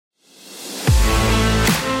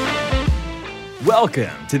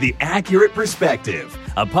Welcome to The Accurate Perspective,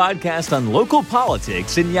 a podcast on local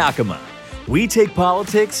politics in Yakima. We take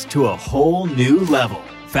politics to a whole new level.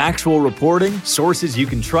 Factual reporting, sources you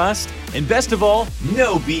can trust, and best of all,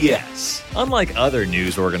 no BS. Unlike other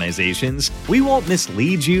news organizations, we won't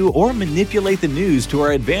mislead you or manipulate the news to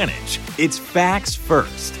our advantage. It's facts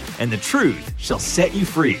first, and the truth shall set you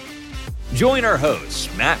free. Join our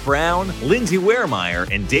hosts, Matt Brown, Lindsay Wehrmeyer,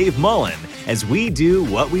 and Dave Mullen, as we do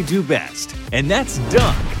what we do best, and that's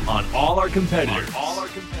dunk on all our competitors.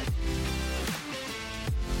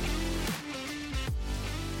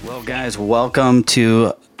 Well, guys, welcome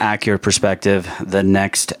to Accurate Perspective, the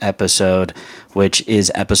next episode, which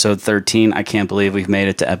is episode 13. I can't believe we've made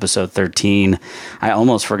it to episode 13. I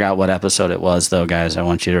almost forgot what episode it was, though, guys. I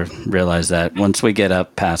want you to realize that once we get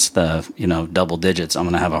up past the, double digits, I'm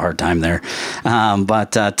going to have a hard time there.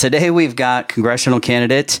 But today we've got congressional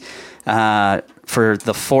candidate for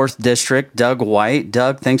the 4th District, Doug White.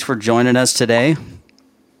 Doug, thanks for joining us today.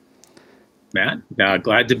 Matt,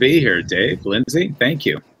 glad to be here. Dave, Lindsay, thank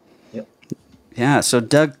you. Yeah, so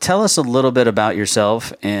Doug, tell us a little bit about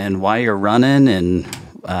yourself and why you're running and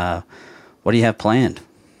what do you have planned?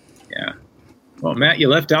 Yeah. Well, Matt, you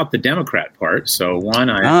left out the Democrat part. So one,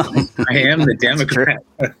 I am the Democrat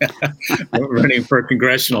running for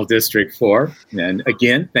Congressional District 4. And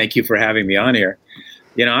again, thank you for having me on here.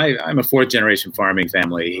 I'm a 4th generation farming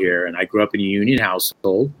family here, and I grew up in a union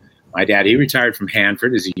household. My dad, he retired from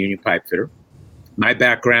Hanford as a union pipe fitter. My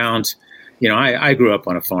background, I grew up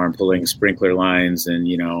on a farm pulling sprinkler lines and,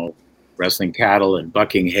 wrestling cattle and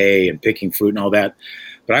bucking hay and picking fruit and all that.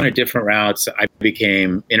 But I went different routes. I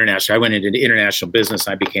became international. I went into international business.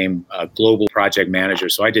 I became a global project manager.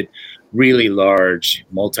 So I did really large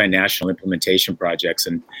multinational implementation projects.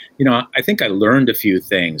 And, I think I learned a few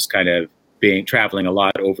things kind of traveling a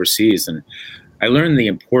lot overseas. And I learned the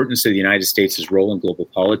importance of the United States' role in global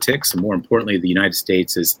politics. And more importantly, the United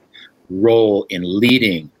States' role in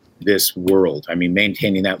leading this world. I mean,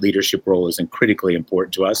 maintaining that leadership role is critically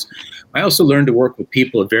important to us. I also learned to work with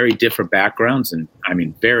people of very different backgrounds and,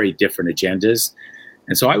 very different agendas.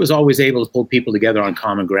 And so I was always able to pull people together on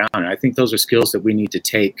common ground. And I think those are skills that we need to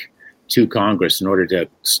take to Congress in order to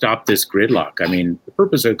stop this gridlock. The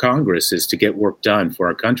purpose of Congress is to get work done for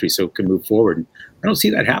our country so it can move forward. And I don't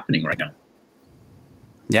see that happening right now.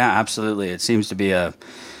 Yeah, absolutely. It seems to be a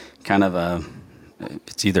kind of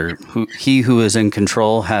it's either he who is in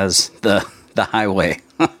control has the highway,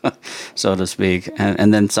 so to speak.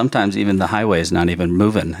 And then sometimes even the highway is not even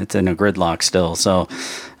moving. It's in a gridlock still. So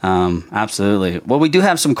absolutely. Well, we do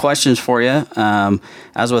have some questions for you.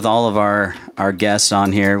 As with all of our guests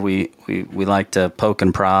on here, we like to poke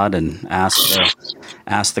and prod and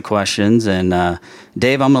ask the questions. And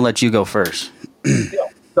Dave, I'm going to let you go first.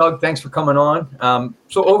 Doug, thanks for coming on.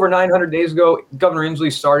 So over 900 days ago, Governor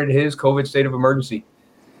Inslee started his COVID state of emergency.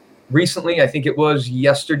 Recently, I think it was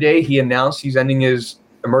yesterday, he announced he's ending his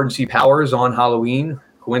emergency powers on Halloween.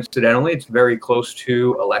 Coincidentally, it's very close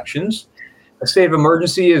to elections. A state of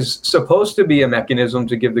emergency is supposed to be a mechanism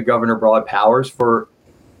to give the governor broad powers for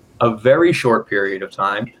a very short period of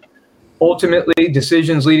time. Ultimately,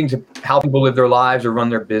 decisions leading to how people live their lives or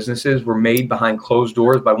run their businesses were made behind closed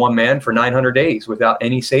doors by one man for 900 days without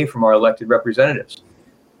any say from our elected representatives.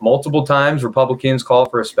 Multiple times, Republicans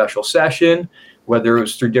called for a special session, whether it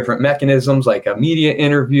was through different mechanisms like a media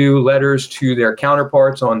interview, letters to their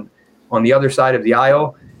counterparts on the other side of the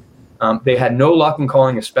aisle. They had no luck in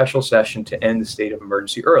calling a special session to end the state of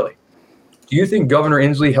emergency early. Do you think Governor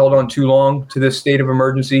Inslee held on too long to this state of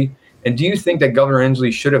emergency? And do you think that Governor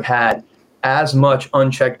Inslee should have had as much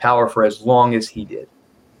unchecked power for as long as he did?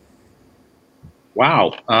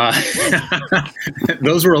 Wow.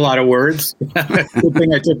 Those were a lot of words. Good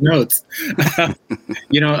thing I took notes.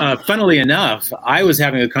 Funnily enough, I was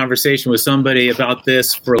having a conversation with somebody about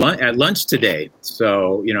this at lunch today.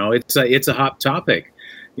 So, it's a hot topic.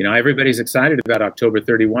 Everybody's excited about October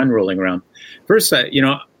 31 rolling around. First, I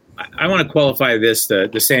want to qualify this the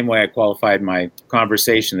same way I qualified my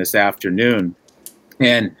conversation this afternoon.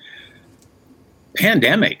 And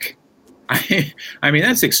pandemic.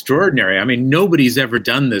 That's extraordinary. Nobody's ever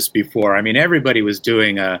done this before. Everybody was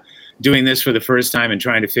doing this for the first time and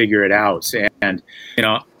trying to figure it out. And,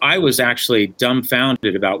 I was actually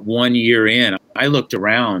dumbfounded about 1 year in. I looked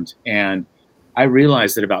around and I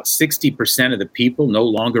realized that about 60% of the people no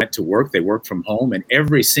longer went to work. They worked from home, and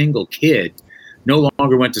every single kid no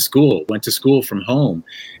longer went to school from home.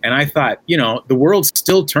 And I thought, the world's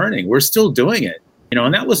still turning. We're still doing it.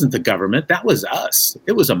 And that wasn't the government. That was us.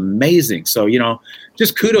 It was amazing. So,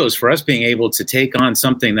 just kudos for us being able to take on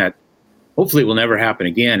something that hopefully will never happen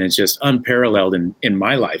again. It's just unparalleled in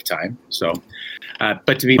my lifetime. So,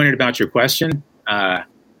 but to be pointed about your question,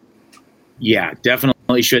 yeah,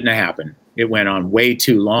 definitely shouldn't have happened. It went on way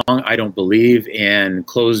too long. I don't believe in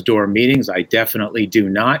closed door meetings. I definitely do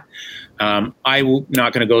not. I'm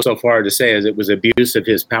not going to go so far to say as it was abuse of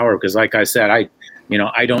his power, because like I said,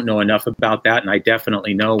 I don't know enough about that. And I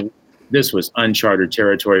definitely know this was uncharted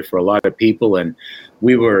territory for a lot of people. And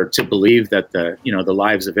we were to believe that the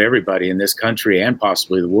lives of everybody in this country and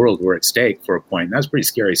possibly the world were at stake for a point. And that's pretty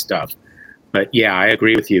scary stuff. But yeah, I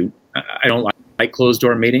agree with you. I don't like closed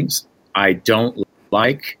door meetings. I don't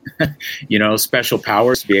like, special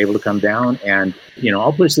powers to be able to come down. And,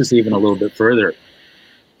 I'll push this even a little bit further.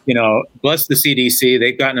 Bless the CDC.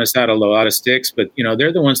 They've gotten us out of a lot of sticks, but,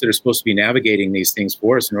 they're the ones that are supposed to be navigating these things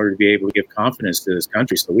for us in order to be able to give confidence to this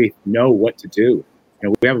country so we know what to do.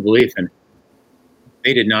 We have a belief, and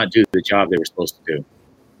they did not do the job they were supposed to do.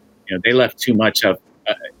 They left too much of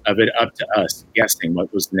it up to us guessing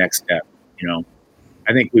what was the next step.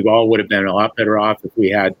 I think we all would have been a lot better off if we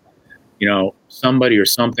had, somebody or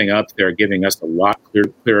something up there giving us a lot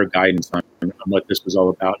clearer guidance on what this was all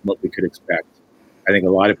about and what we could expect. I think a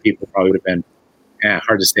lot of people probably would have been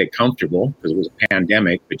hard to stay comfortable because it was a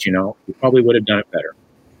pandemic, but we probably would have done it better.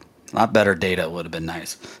 A lot better data would have been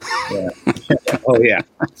nice. Yeah. Oh yeah.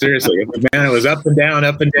 Seriously, man, it was up and down,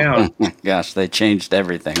 up and down. Gosh, they changed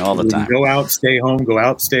everything all the time. Go out, stay home. Go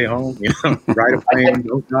out, stay home. Ride a plane,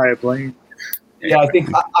 don't fly a plane. Yeah, I think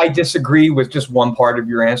I disagree with just one part of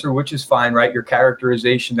your answer, which is fine, right? Your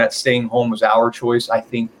characterization that staying home was our choice. I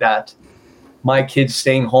think that my kids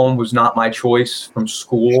staying home was not my choice from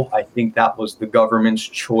school. I think that was the government's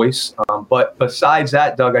choice. But besides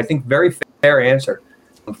that, Doug, I think very fair answer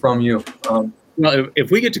from you. Well, if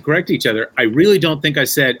we get to correct each other, I really don't think I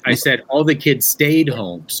said all the kids stayed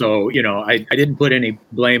home. So, I didn't put any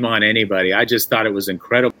blame on anybody. I just thought it was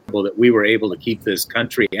incredible that we were able to keep this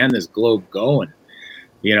country and this globe going,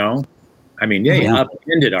 I mean, they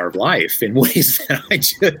upended our life in ways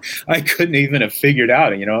that I couldn't even have figured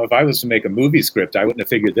out. And, if I was to make a movie script, I wouldn't have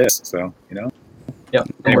figured this. So, Yeah,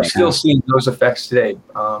 and we're still seeing those effects today.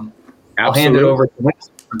 I'll hand it over to Nick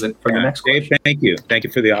for the next Dave, question. thank you. Thank you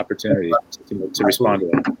for the opportunity to respond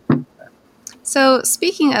to that. So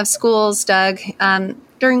speaking of schools, Doug,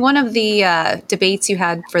 during one of the debates you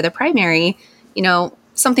had for the primary,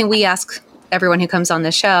 something we ask everyone who comes on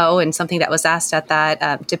the show, and something that was asked at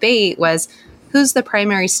that debate was, who's the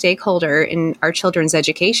primary stakeholder in our children's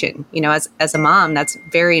education? As a mom, that's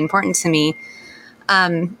very important to me.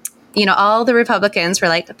 All the Republicans were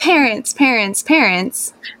like, parents, parents,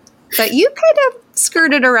 parents. But you kind of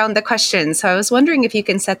skirted around the question. So I was wondering if you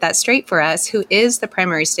can set that straight for us. Who is the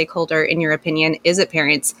primary stakeholder in your opinion? Is it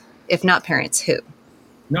parents? If not parents, who?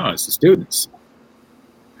 No, it's the students.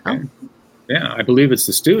 Oh. Yeah, I believe it's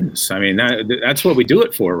the students. I mean, that's what we do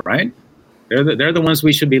it for, right? They're the ones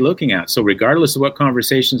we should be looking at. So regardless of what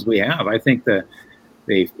conversations we have, I think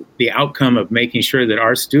the outcome of making sure that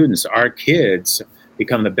our students, our kids,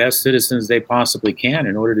 become the best citizens they possibly can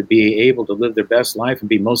in order to be able to live their best life and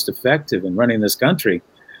be most effective in running this country.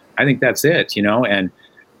 I think that's it, and,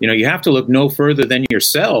 you have to look no further than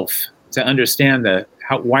yourself to understand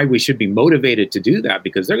why we should be motivated to do that,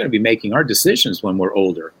 because they're going to be making our decisions when we're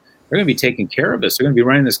older. They're going to be taking care of us. They're going to be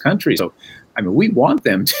running this country. So, I mean, we want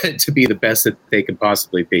them to be the best that they can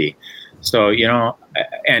possibly be. So,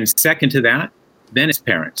 and second to that, then it's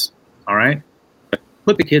parents. All right.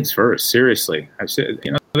 Put the kids first. Seriously. I said,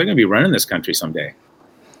 they're going to be running this country someday.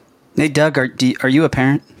 Hey, Doug, are you a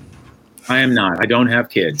parent? I am not. I don't have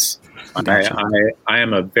kids. Gotcha. I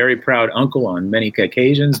am a very proud uncle on many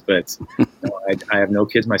occasions, but I have no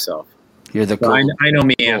kids myself. You're the cool, so I know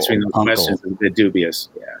me answering those uncle. questions is a bit dubious.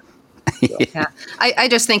 Yeah. So. Yeah. I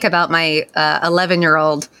just think about my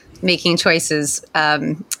 11-year-old making choices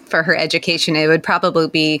for her education. It would probably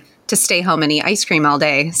be to stay home and eat ice cream all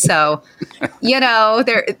day. So,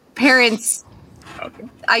 their parents, okay.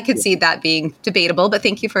 I could see that being debatable, but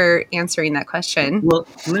thank you for answering that question. Well,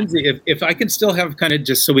 Lindsay, if I can still have kind of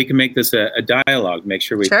just so we can make this a dialogue, make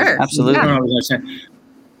sure we Sure. Absolutely.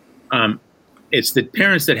 It's the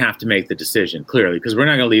parents that have to make the decision, clearly, because we're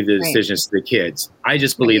not going to leave the decisions to the kids. I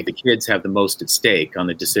just believe the kids have the most at stake on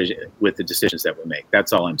the decision with the decisions that we make.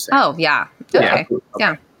 That's all I'm saying. Oh, yeah. Okay.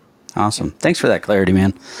 Yeah. Awesome. Thanks for that clarity,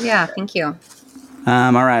 man. Yeah. Thank you.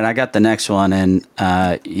 All right, I got the next one, and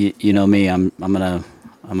you know me, I'm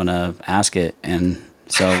gonna ask it, and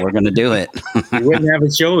so we're gonna do it. You wouldn't have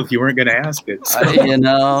a show if you weren't going to ask it.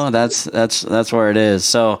 So. That's where it is.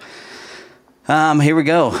 So, Here we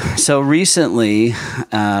go. So recently,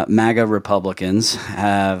 MAGA Republicans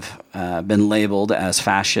have been labeled as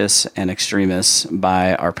fascists and extremists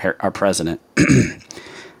by our president.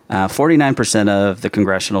 49% of the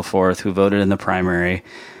Congressional Fourth who voted in the primary,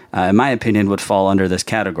 in my opinion, would fall under this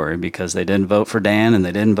category because they didn't vote for Dan and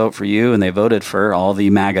they didn't vote for you and they voted for all the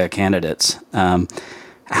MAGA candidates.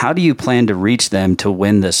 How do you plan to reach them to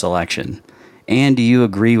win this election? And do you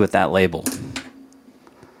agree with that label?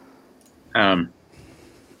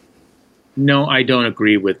 No, I don't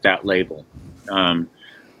agree with that label.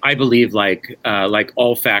 I believe, like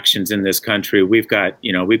all factions in this country, we've got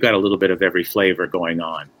a little bit of every flavor going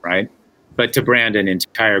on, right? But to brand an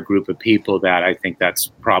entire group of people, that I think that's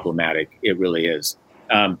problematic. It really is.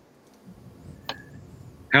 How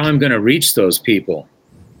I'm going to reach those people?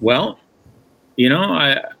 Well,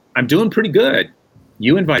 I'm doing pretty good.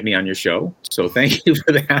 You invite me on your show, so thank you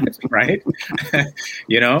for that, right?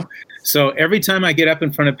 So every time I get up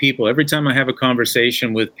in front of people, every time I have a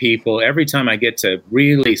conversation with people, every time I get to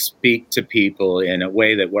really speak to people in a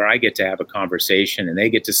way that where I get to have a conversation and they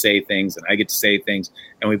get to say things and I get to say things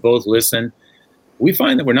and we both listen, we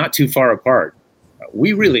find that we're not too far apart.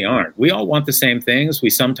 We really aren't. We all want the same things. We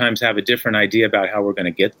sometimes have a different idea about how we're going to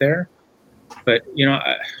get there. But,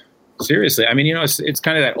 seriously, it's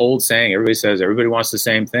kind of that old saying, everybody says everybody wants the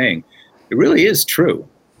same thing. It really is true.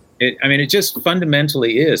 It just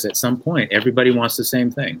fundamentally is. At some point, everybody wants the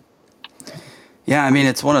same thing. Yeah,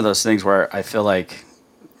 it's one of those things where I feel like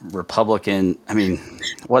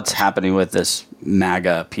what's happening with this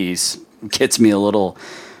MAGA piece gets me a little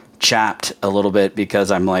chapped a little bit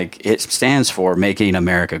because I'm like, it stands for making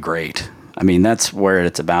America great. That's where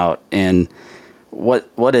it's about. And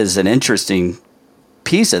what is an interesting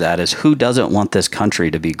piece of that is who doesn't want this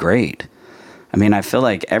country to be great? I feel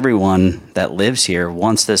like everyone that lives here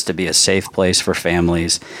wants this to be a safe place for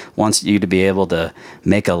families, wants you to be able to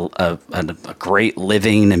make a great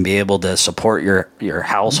living and be able to support your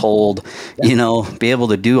household, be able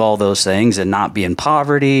to do all those things and not be in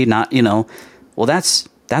poverty, well, that's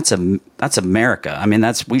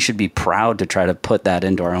America. We should be proud to try to put that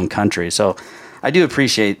into our own country. So I do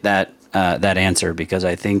appreciate that answer because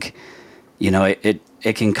I think,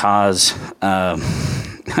 it can cause,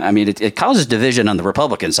 it causes division on the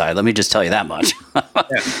Republican side. Let me just tell you that much.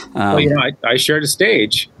 I shared a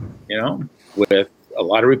stage, with a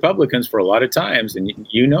lot of Republicans for a lot of times, and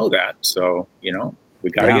you know that. So, we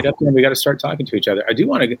got to get up there and we got to start talking to each other. I do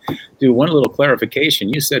want to do one little clarification.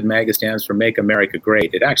 You said MAGA stands for Make America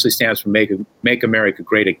Great. It actually stands for Make America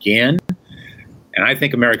Great Again. And I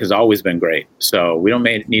think America's always been great. So we don't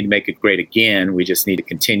need to make it great again. We just need to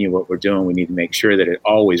continue what we're doing. We need to make sure that it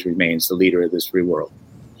always remains the leader of this free world.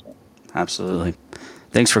 So. Absolutely.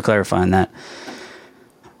 Thanks for clarifying that.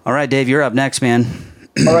 All right, Dave, you're up next, man.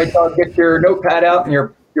 All right, Doug, get your notepad out and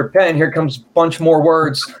your pen. Here comes a bunch more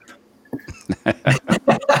words.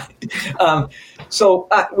 So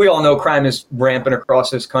we all know crime is rampant across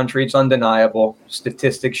this country. It's undeniable.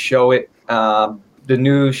 Statistics show it. The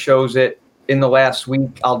news shows it. In the last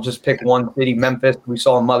week, I'll just pick one city, Memphis. We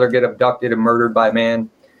saw a mother get abducted and murdered by a man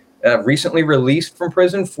recently released from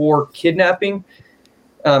prison for kidnapping.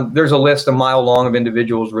 There's a list a mile long of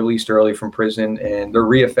individuals released early from prison, and they're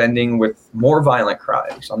reoffending with more violent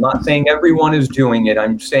crimes. I'm not saying everyone is doing it.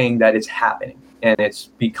 I'm saying that it's happening, and it's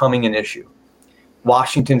becoming an issue.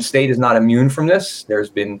 Washington State is not immune from this. There's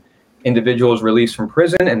been individuals released from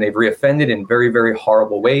prison, and they've reoffended in very, very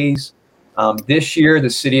horrible ways. This year, the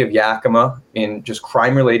city of Yakima, in just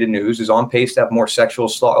crime-related news, is on pace to have more sexual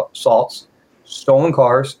assaults, stolen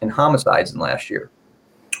cars, and homicides than last year.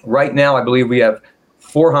 Right now, I believe we have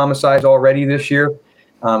 4 homicides already this year.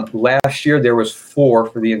 Last year, there was 4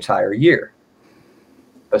 for the entire year.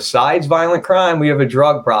 Besides violent crime, we have a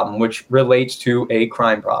drug problem, which relates to a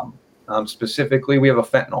crime problem. Specifically, we have a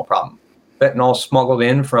fentanyl problem. Fentanyl smuggled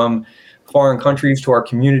in from foreign countries to our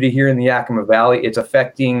community here in the Yakima Valley. It's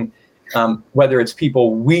affecting whether it's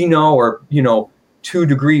people we know or, 2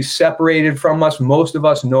 degrees separated from us. Most of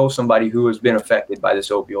us know somebody who has been affected by this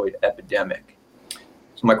opioid epidemic.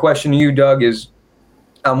 So my question to you, Doug, is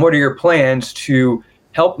what are your plans to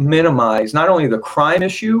help minimize not only the crime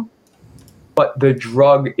issue, but the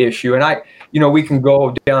drug issue? And we can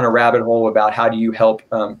go down a rabbit hole about how do you help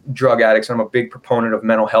drug addicts. I'm a big proponent of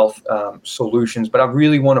mental health solutions, but I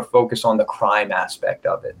really want to focus on the crime aspect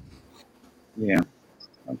of it. Yeah.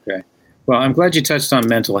 Okay. Well, I'm glad you touched on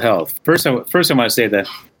mental health. First, I want to say that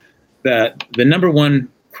the number one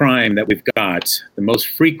crime that we've got, the most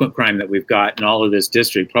frequent crime that we've got in all of this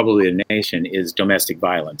district, probably the nation, is domestic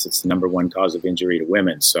violence. It's the number one cause of injury to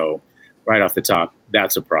women. So right off the top,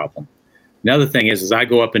 that's a problem. Another thing is I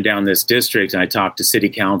go up and down this district and I talk to city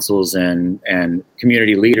councils and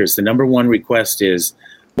community leaders. The number one request is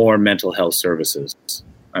more mental health services.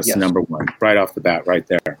 That's Yes. the number one, right off the bat, right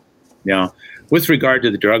there. With regard to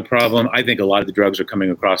the drug problem, I think a lot of the drugs are coming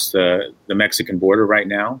across the Mexican border right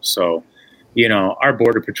now. So, our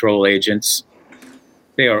Border Patrol agents,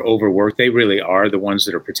 they are overworked. They really are the ones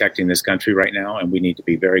that are protecting this country right now, and we need to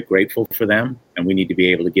be very grateful for them, and we need to be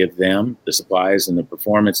able to give them the supplies and the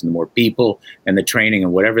performance and the more people and the training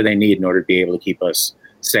and whatever they need in order to be able to keep us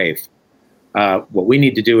safe. What we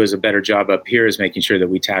need to do is a better job up here is making sure that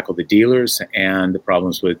we tackle the dealers and the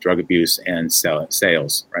problems with drug abuse and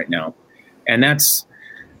sales right now. And that's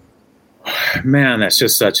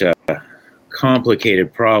just such a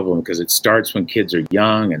complicated problem because it starts when kids are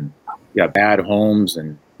young and you got bad homes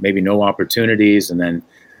and maybe no opportunities, and then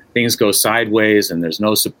things go sideways and there's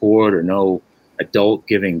no support or no adult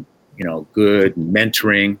giving, good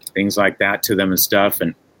mentoring, things like that to them and stuff.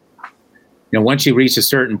 And, once you reach a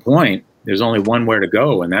certain point, there's only one where to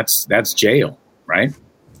go, and that's jail, right?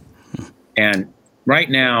 And right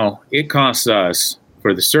now, it costs us,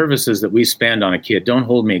 for the services that we spend on a kid, don't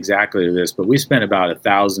hold me exactly to this, but we spend about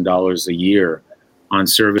 $1,000 a year on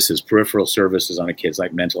services, peripheral services on a kid's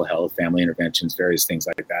like mental health, family interventions, various things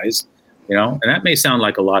like that. And that may sound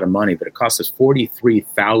like a lot of money, but it costs us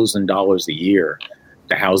 $43,000 a year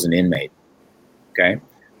to house an inmate. Okay.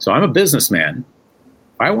 So I'm a businessman.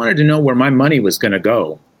 If I wanted to know where my money was going to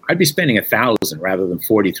go, I'd be spending $1,000 rather than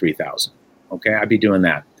 $43,000. Okay. I'd be doing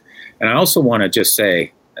that. And I also want to just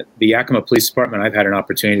say the Yakima Police Department, I've had an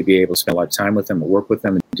opportunity to be able to spend a lot of time with them and work with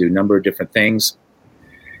them and do a number of different things.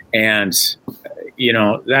 And,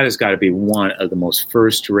 that has got to be one of the most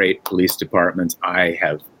first-rate police departments I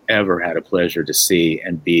have ever had a pleasure to see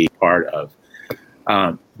and be part of.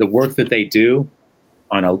 The work that they do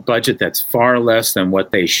on a budget that's far less than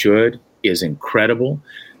what they should is incredible.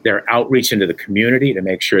 Their outreach into the community to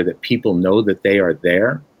make sure that people know that they are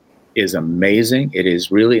there is amazing. It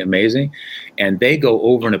is really amazing. And they go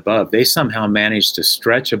over and above. They somehow manage to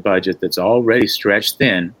stretch a budget that's already stretched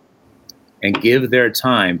thin and give their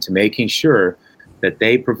time to making sure that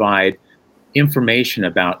they provide information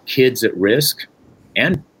about kids at risk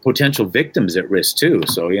and potential victims at risk too.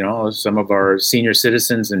 So, some of our senior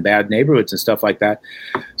citizens in bad neighborhoods and stuff like that,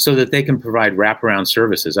 so that they can provide wraparound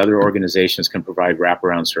services. Other organizations can provide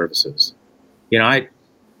wraparound services. I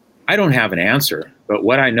don't have an answer, but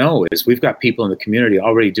what I know is we've got people in the community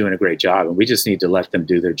already doing a great job, and we just need to let them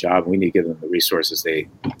do their job. And we need to give them the resources they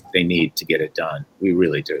need to get it done. We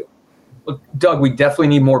really do. Well, Doug, we definitely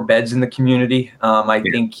need more beds in the community. I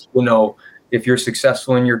think, if you're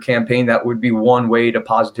successful in your campaign, that would be one way to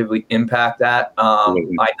positively impact that. I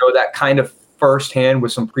know that kind of firsthand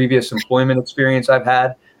with some previous employment experience I've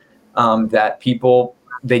had, that people,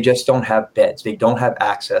 they just don't have beds. They don't have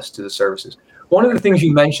access to the services. One of the things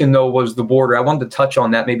you mentioned, though, was the border. I wanted to touch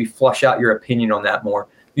on that, maybe flush out your opinion on that more.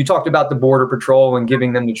 You talked about the Border Patrol and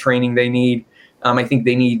giving them the training they need. I think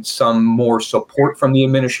they need some more support from the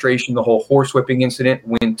administration. The whole horsewhipping incident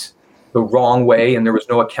went the wrong way, and there was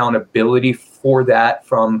no accountability for that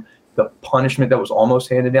from the punishment that was almost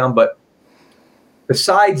handed down. But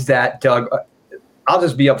besides that, Doug, I'll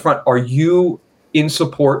just be upfront. Are you in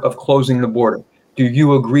support of closing the border? Do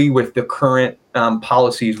you agree with the current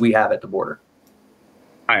policies we have at the border?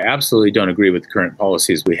 I absolutely don't agree with the current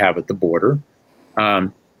policies we have at the border.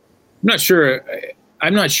 I'm not sure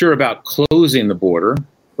about closing the border,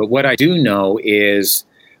 but what I do know is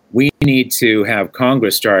we need to have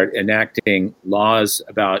Congress start enacting laws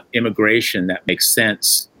about immigration that make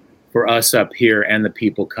sense for us up here and the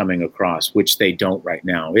people coming across, which they don't right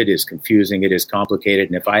now. It is confusing. It is complicated.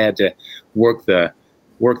 And if I had to work the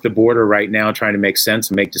border right now, trying to make sense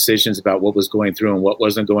and make decisions about what was going through and what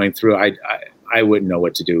wasn't going through, I wouldn't know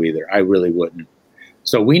what to do either. I really wouldn't.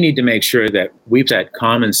 So we need to make sure that we've got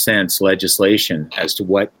common sense legislation as to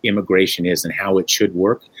what immigration is and how it should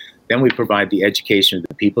work. Then we provide the education to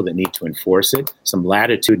the people that need to enforce it, some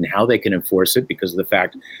latitude in how they can enforce it because of the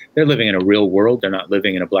fact they're living in a real world. They're not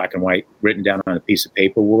living in a black and white, written down on a piece of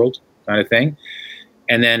paper world kind of thing.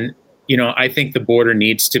 And then, I think the border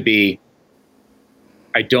needs to be,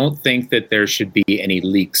 I don't think that there should be any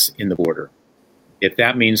leaks in the border. If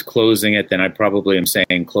that means closing it, then I probably am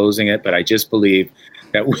saying closing it. But I just believe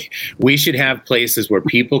that we should have places where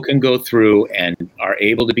people can go through and are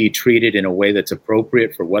able to be treated in a way that's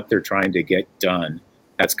appropriate for what they're trying to get done.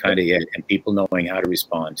 That's kind of it. And people knowing how to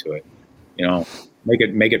respond to it. Make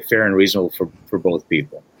it fair and reasonable for both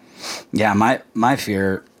people. Yeah, my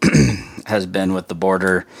fear has been with the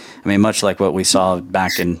border. I mean, much like what we saw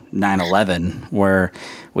back in 9/11, where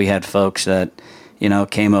we had folks that,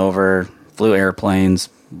 came over, flew airplanes,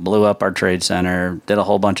 blew up our trade center, did a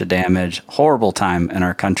whole bunch of damage. Horrible time in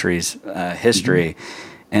our country's history.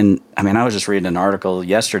 And I mean, I was just reading an article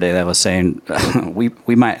yesterday that was saying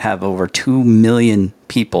we might have over 2 million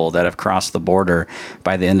people that have crossed the border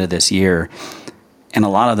by the end of this year. And a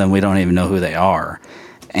lot of them, we don't even know who they are.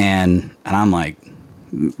 And I'm like,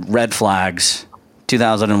 red flags,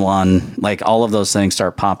 2001, like all of those things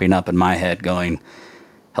start popping up in my head going,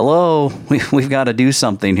 hello, we've got to do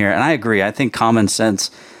something here. And I agree. I think common sense,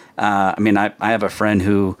 I mean, I have a friend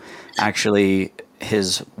who actually,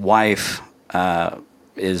 his wife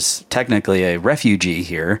is technically a refugee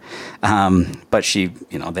here, but she,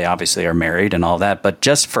 you know, they obviously are married and all that. But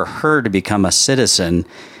just for her to become a citizen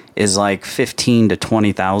is like $15,000 to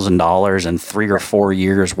 $20,000 and 3 or 4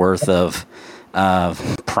 years worth of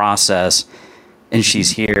process. And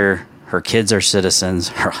she's here. Her kids are citizens.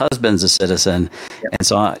 Her husband's a citizen. Yep. And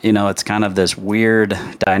so, you know, it's kind of this weird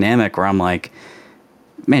dynamic where I'm like,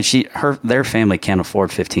 man, their family can't afford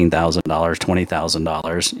 $15,000,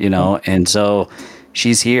 $20,000, you know? And so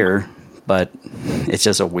she's here, but it's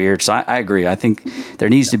just a weird, so I agree. I think there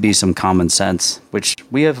needs to be some common sense, which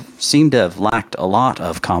we have seemed to have lacked a lot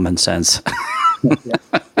of common sense.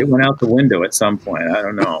 It went out the window at some point. I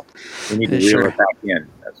don't know. We need to reel it back in.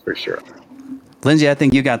 That's for sure. Lindsay, I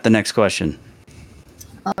think you got the next question.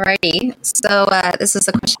 Alrighty. So this is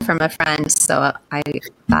a question from a friend. So I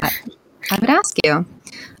thought I would ask you,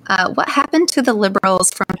 what happened to the liberals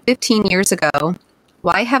from 15 years ago?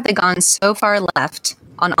 Why have they gone so far left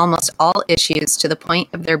on almost all issues to the point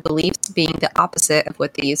of their beliefs being the opposite of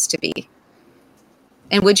what they used to be?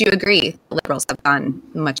 And would you agree the liberals have gone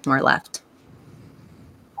much more left?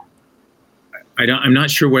 I'm not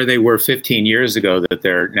sure where they were 15 years ago that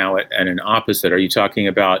they're now at an opposite. Are you talking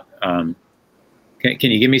about, can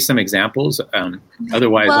you give me some examples?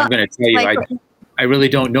 Otherwise, well, I'm going to tell you, I really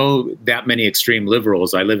don't know that many extreme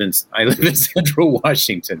liberals. I live in Central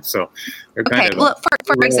Washington, so they're kind of. Well,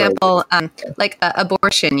 for example, like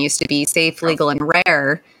abortion used to be safe, legal, and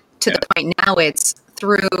rare. To the point now, it's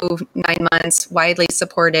through 9 months, widely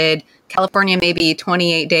supported. California, maybe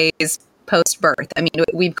 28 days post-birth. I mean,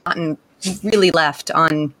 we've gotten really left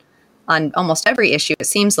on almost every issue. It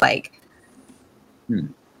seems like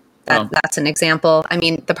that's an example. I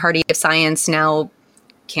mean, the Party of Science now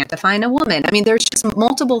can't define a woman. I mean, there's just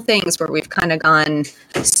multiple things where we've kind of gone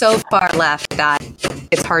so far left that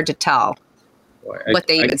it's hard to tell what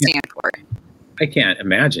they even stand for. I can't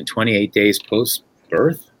imagine 28 days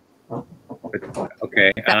post-birth.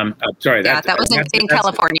 Okay, I'm sorry. That was in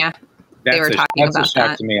California. They were talking about that. That's a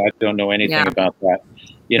shock to me. I don't know anything about that.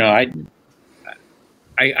 You know,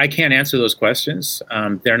 I can't answer those questions.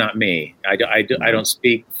 They're not me. I don't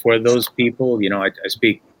speak for those people. You know, I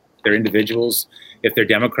speak. They're individuals. If they're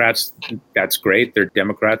Democrats, that's great. They're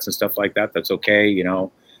Democrats and stuff like that. That's okay. You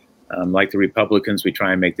know, like the Republicans, we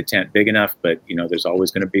try and make the tent big enough. But, you know, there's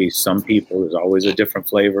always going to be some people. There's always a different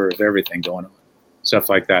flavor of everything going on. Stuff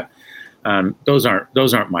like that. Those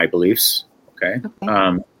aren't my beliefs. Okay.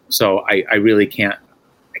 So I really can't.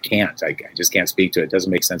 I just can't speak to it. It doesn't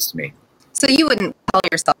make sense to me. So you wouldn't call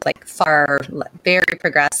yourself like very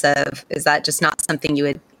progressive. Is that just not something you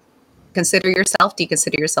would consider yourself? Do you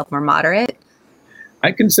consider yourself more moderate?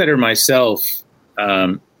 I consider myself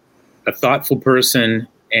a thoughtful person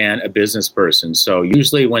and a business person. So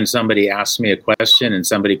usually when somebody asks me a question and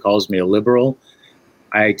somebody calls me a liberal,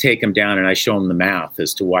 I take them down and I show them the math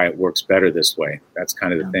as to why it works better this way. That's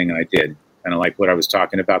kind of the thing I did. Kind of like what I was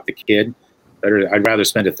talking about, the kid. I'd rather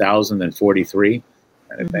spend 1,000 than 43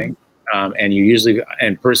 kind of thing.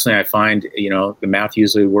 And personally, I find, you know, the math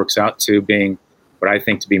usually works out to being what I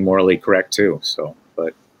think to be morally correct too. So,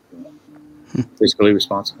 but fiscally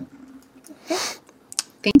responsible.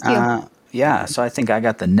 Thank you. Yeah. So I think I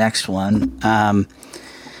got the next one.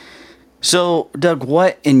 So Doug,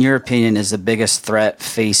 what, in your opinion, is the biggest threat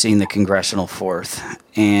facing the Congressional Fourth,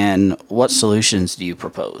 and what solutions do you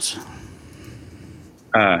propose?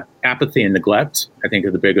 Apathy and neglect, I think,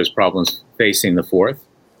 are the biggest problems facing the Fourth.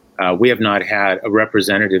 We have not had a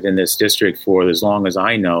representative in this district for as long as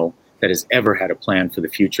I know that has ever had a plan for the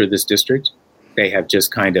future of this district. They have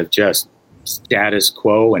just kind of just status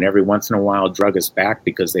quo, and every once in a while drug us back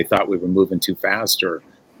because they thought we were moving too fast or in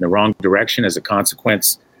the wrong direction. As a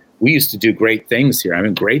consequence, we used to do great things here. I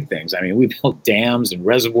mean, great things. I mean, we built dams and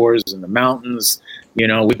reservoirs in the mountains. You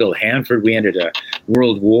know, we built Hanford. We ended a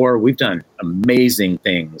world war. We've done amazing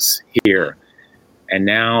things here. And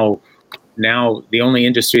now the only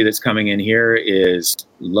industry that's coming in here is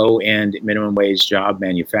low-end minimum wage job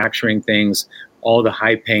manufacturing things. All the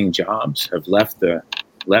high-paying jobs have left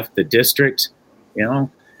the district, you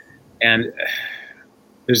know. And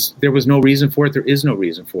There was no reason for it. There is no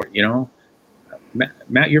reason for it.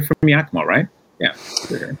 Matt, you're from Yakima, right? Yeah.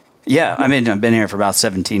 Yeah, I mean, I've been here for about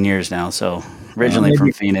 17 years now, so originally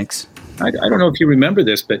from Phoenix. I don't know if you remember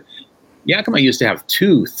this, but Yakima used to have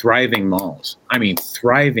 2 thriving malls. I mean,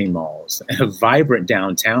 thriving malls and a vibrant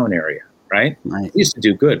downtown area, right? Right. We used to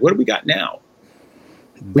do good. What do we got now?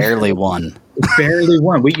 Barely one. Barely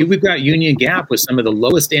one. We've got Union Gap with some of the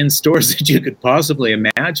lowest end stores that you could possibly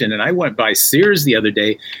imagine. And I went by Sears the other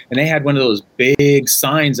day, and they had one of those big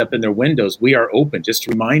signs up in their windows, "We are open," just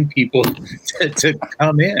to remind people to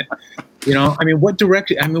come in. What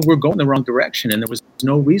direction? We're going the wrong direction, and there was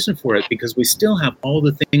no reason for it because we still have all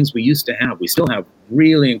the things we used to have. We still have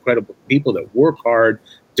really incredible people that work hard,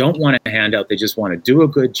 don't want a handout. They just want to do a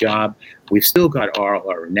good job. We've still got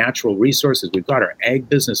our natural resources. We've got our ag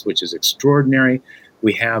business, which is extraordinary.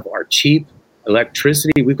 We have our cheap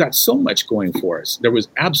electricity. We've got so much going for us. There was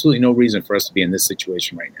absolutely no reason for us to be in this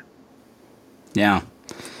situation right now. Yeah.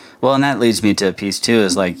 Well, and that leads me to a piece too,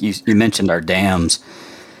 is like you mentioned our dams.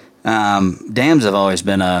 Dams have always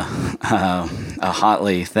been a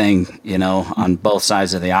hotly thing, on both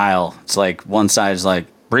sides of the aisle. It's like one side's like,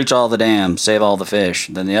 breach all the dams, save all the fish.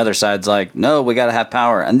 Then the other side's like, no, we got to have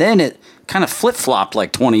power. And then it kind of flip-flopped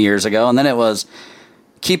like 20 years ago. And then it was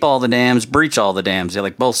keep all the dams, breach all the dams.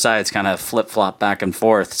 Like both sides kind of flip-flop back and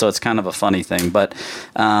forth. So it's kind of a funny thing. But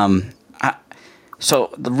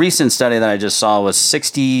so the recent study that I just saw was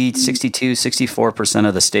 64%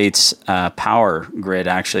 of the state's power grid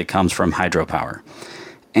actually comes from hydropower.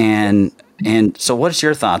 And so what's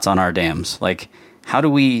your thoughts on our dams? Like, how do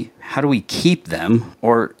we keep them,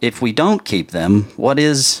 or if we don't keep them, what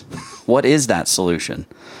is that solution?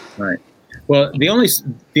 Right. Well, the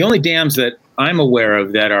only dams that I'm aware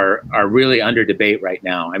of that are really under debate right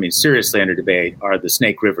now, seriously under debate, are the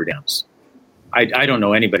Snake River dams. I don't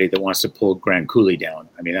know anybody that wants to pull Grand Coulee down.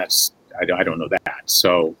 I don't know that.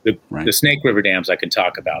 So the Snake River dams I can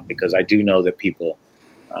talk about because I do know that people,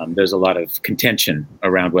 there's a lot of contention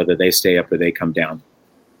around whether they stay up or they come down.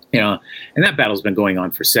 And that battle's been going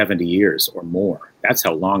on for 70 years or more. That's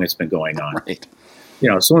how long it's been going on. Right.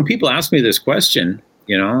 So when people ask me this question,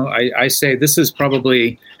 I say this is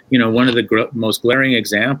probably, one of the most glaring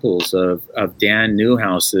examples of Dan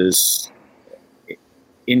Newhouse's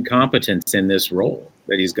incompetence in this role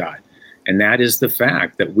that he's got. And that is the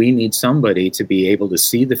fact that we need somebody to be able to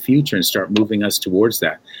see the future and start moving us towards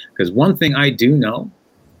that. Because one thing I do know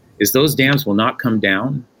is those dams will not come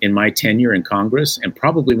down in my tenure in Congress and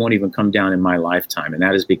probably won't even come down in my lifetime. And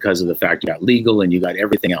that is because of the fact you got legal and you got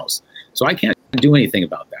everything else. So I can't do anything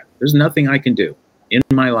about that. There's nothing I can do in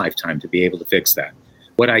my lifetime to be able to fix that.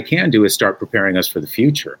 What I can do is start preparing us for the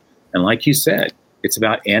future. And like you said, it's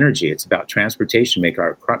about energy. It's about transportation, make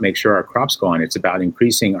sure our crops go on. It's about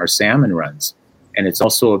increasing our salmon runs. And it's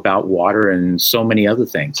also about water and so many other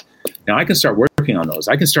things. Now I can start working on those.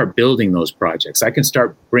 I can start building those projects. I can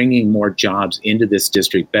start bringing more jobs into this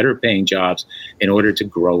district, better paying jobs in order to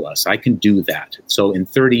grow us. I can do that. So in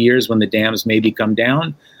 30 years, when the dams maybe come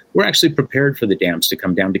down, we're actually prepared for the dams to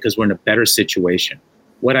come down because we're in a better situation.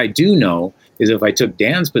 What I do know is if I took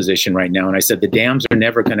Dan's position right now and I said the dams are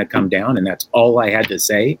never going to come down and that's all I had to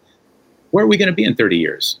say, where are we going to be in 30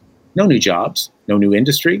 years? No new jobs, no new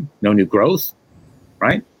industry, no new growth,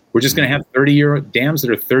 right? We're just going to have 30-year dams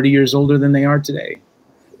that are 30 years older than they are today.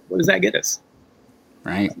 What does that get us?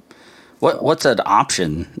 Right. What's an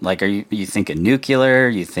option? Like, are you thinking nuclear? Are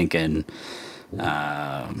you thinking,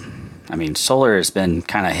 solar has been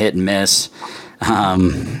kind of hit and miss.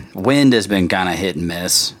 Wind has been kind of hit and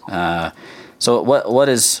miss. So what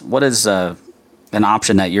is an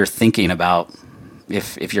option that you're thinking about?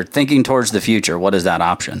 If you're thinking towards the future, what is that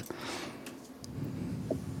option?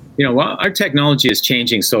 Our technology is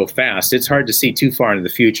changing so fast, it's hard to see too far into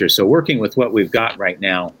the future. So working with what we've got right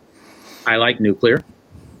now, I like nuclear,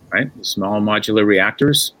 right? Small modular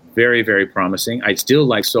reactors, very, very promising. I still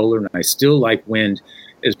like solar and I still like wind,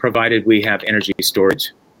 is provided we have energy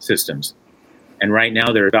storage systems. And right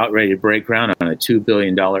now they're about ready to break ground on a $2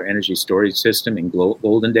 billion energy storage system in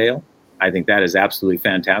Goldendale. I think that is absolutely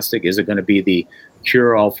fantastic. Is it going to be the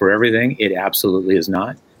cure-all for everything? It absolutely is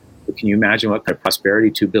not. But can you imagine what kind of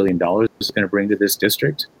prosperity $2 billion is going to bring to this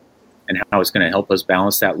district and how it's going to help us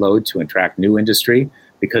balance that load to attract new industry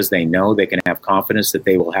because they know they can have confidence that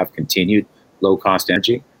they will have continued low-cost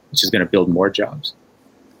energy, which is going to build more jobs.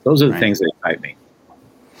 Those are the things that excite me.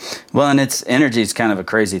 Well, and energy is kind of a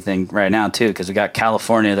crazy thing right now, too, because we got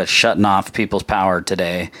California that's shutting off people's power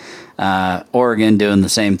today. Oregon doing the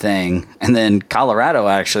same thing, and then Colorado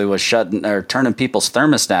actually was turning people's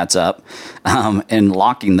thermostats up and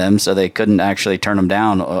locking them so they couldn't actually turn them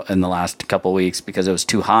down in the last couple weeks because it was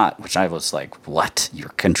too hot. Which I was like, "What? You're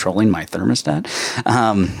controlling my thermostat?"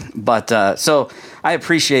 So I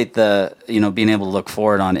appreciate the being able to look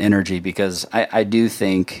forward on energy, because I do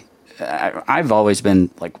think I've always been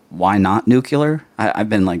like, why not nuclear? I've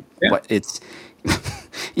been like, what it's.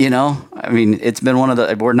 I mean, it's been one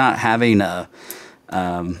of we're not having the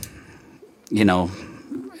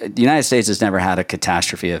United States has never had a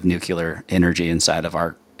catastrophe of nuclear energy inside of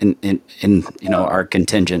our, our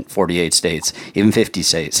contingent 48 states, even 50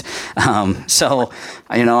 states. So,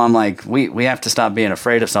 I'm like, we have to stop being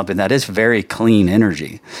afraid of something that is very clean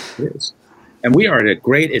energy. It is. And we are at a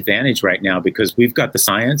great advantage right now because we've got the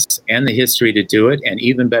science and the history to do it. And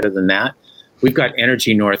even better than that, we've got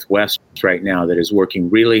Energy Northwest right now that is working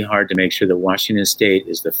really hard to make sure that Washington State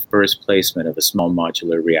is the first placement of a small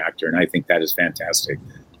modular reactor. And I think that is fantastic.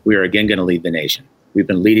 We are again going to lead the nation. We've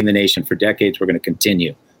been leading the nation for decades. We're going to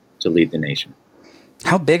continue to lead the nation.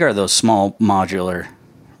 How big are those small modular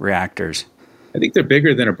reactors? I think they're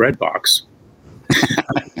bigger than a bread box.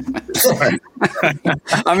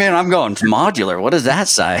 I mean, I'm going modular. What is that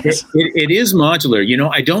size? It is modular.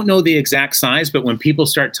 I don't know the exact size, but when people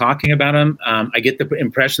start talking about them, I get the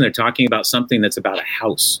impression they're talking about something that's about a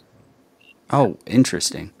house. Oh,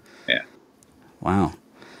 interesting. Yeah. Wow.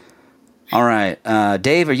 All right.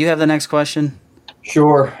 Dave, you have the next question?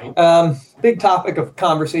 Sure. Big topic of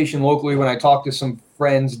conversation locally when I talk to some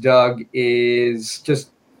friends, Doug, is just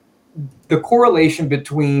the correlation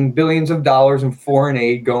between billions of dollars in foreign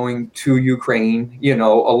aid going to Ukraine,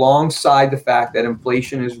 alongside the fact that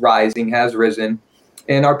inflation is rising, has risen,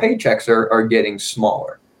 and our paychecks are getting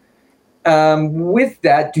smaller. With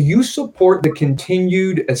that, do you support the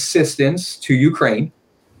continued assistance to Ukraine?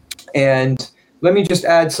 And let me just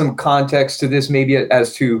add some context to this, maybe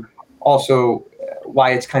as to also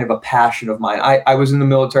why it's kind of a passion of mine. I was in the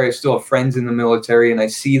military, I still have friends in the military, and I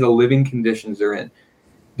see the living conditions they're in.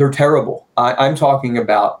 They're terrible. I'm talking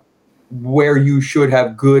about where you should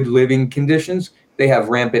have good living conditions. They have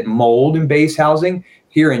rampant mold in base housing.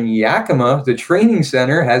 Here in Yakima, the training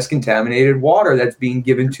center has contaminated water that's being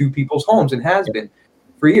given to people's homes and has been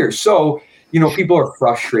for years. So, people are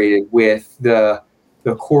frustrated with the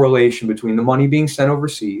correlation between the money being sent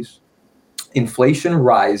overseas, inflation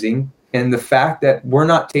rising, and the fact that we're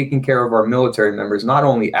not taking care of our military members, not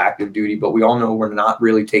only active duty, but we all know we're not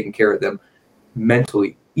really taking care of them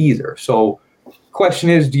mentally either. So question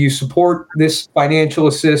is, do you support this financial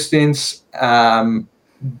assistance?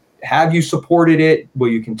 Have you supported it? Will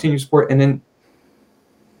you continue to support? And then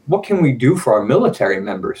what can we do for our military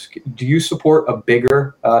members? Do you support a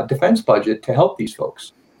bigger defense budget to help these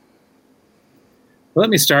folks? Well, let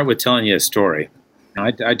me start with telling you a story.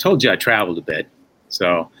 Now, I told you I traveled a bit.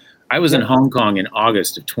 So I was in Hong Kong in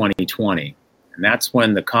August of 2020, and that's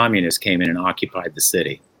when the communists came in and occupied the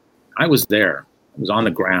city. I was there. I was on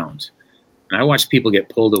the ground, and I watched people get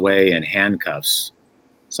pulled away in handcuffs.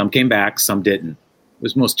 Some came back, some didn't. It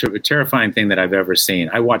was the most terrifying thing that I've ever seen.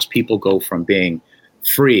 I watched people go from being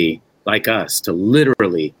free, like us, to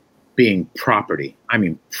literally being property. I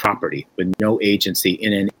mean, property with no agency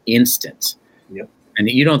in an instant. Yep. And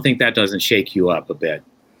you don't think that doesn't shake you up a bit.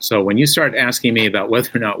 So when you start asking me about whether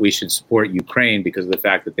or not we should support Ukraine because of the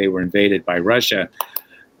fact that they were invaded by Russia,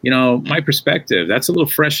 my perspective, that's a little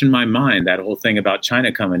fresh in my mind, that whole thing about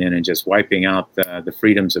China coming in and just wiping out the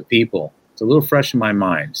freedoms of people. It's a little fresh in my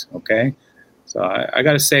mind, okay? So I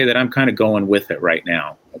got to say that I'm kind of going with it right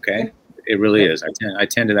now, okay? It really is. I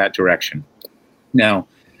tend to that direction. Now,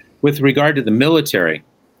 with regard to the military,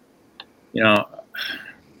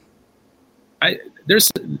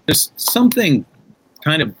 there's something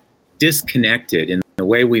kind of disconnected in the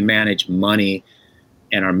way we manage money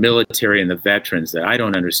and our military and the veterans that I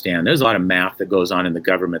don't understand. There's a lot of math that goes on in the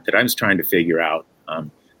government that I'm just trying to figure out.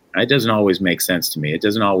 It doesn't always make sense to me. It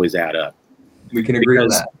doesn't always add up. We can agree on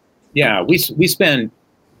that. Yeah, we spend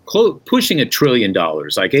pushing $1 trillion,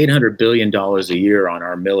 like $800 billion a year on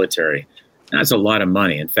our military. That's a lot of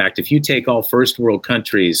money. In fact, if you take all first world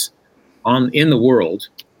countries in the world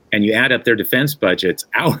and you add up their defense budgets,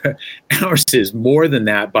 ours is more than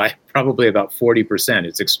that by probably about 40%.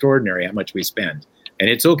 It's extraordinary how much we spend. And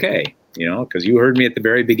it's okay, because you heard me at the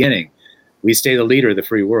very beginning. We stay the leader of the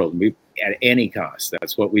free world at any cost.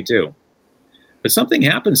 That's what we do. But something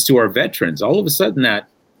happens to our veterans. All of a sudden, that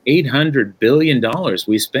 $800 billion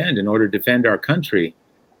we spend in order to defend our country,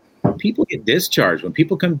 when people get discharged, when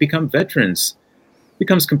people become veterans, it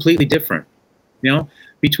becomes completely different. From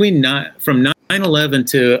 9/11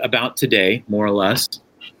 to about today, more or less,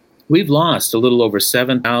 we've lost a little over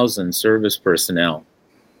 7,000 service personnel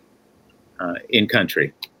in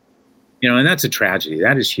country. And that's a tragedy.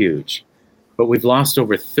 That is huge. But we've lost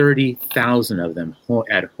over 30,000 of them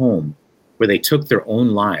at home, where they took their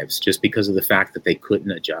own lives just because of the fact that they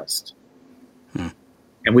couldn't adjust.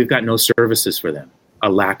 And we've got no services for them, a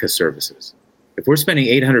lack of services. If we're spending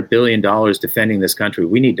 $800 billion defending this country,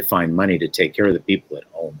 we need to find money to take care of the people at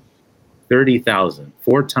home. 30,000,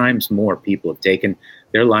 4 times more people have taken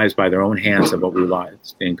their lives by their own hands than what we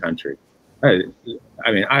lost in country. I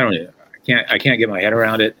can't get my head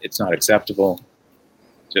around it. It's not acceptable.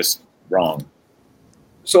 Just wrong.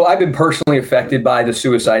 So I've been personally affected by the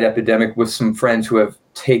suicide epidemic with some friends who have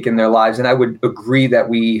taken their lives. And I would agree that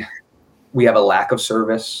we have a lack of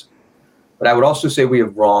service, but I would also say we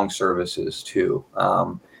have wrong services too.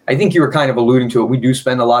 I think you were kind of alluding to it. We do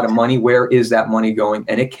spend a lot of money. Where is that money going?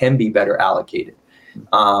 And it can be better allocated.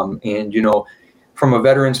 From a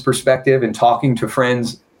veteran's perspective and talking to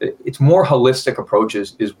friends, it's more holistic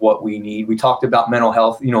approaches is what we need. We talked about mental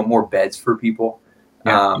health, more beds for people.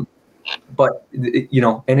 Yeah. But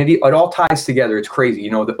it all ties together. It's crazy.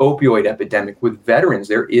 The opioid epidemic with veterans,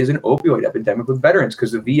 there is an opioid epidemic with veterans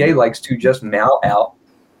because the VA likes to just mail out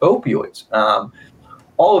opioids.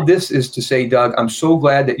 All of this is to say, Doug, I'm so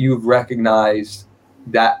glad that you've recognized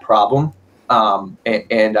that problem.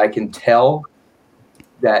 And I can tell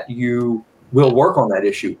that you will work on that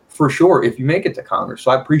issue for sure if you make it to Congress.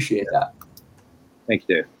 So I appreciate that. Thank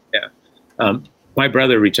you. Yeah. My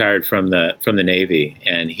brother retired from the Navy,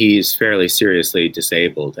 and he's fairly seriously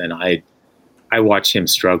disabled. And I watch him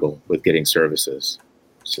struggle with getting services.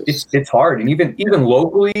 It's hard, and even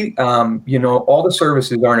locally, all the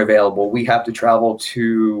services aren't available. We have to travel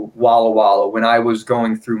to Walla Walla. When I was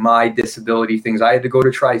going through my disability things, I had to go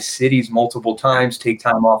to Tri-Cities multiple times, take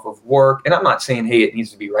time off of work. And I'm not saying, hey, it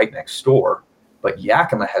needs to be right next door, but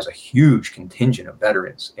Yakima has a huge contingent of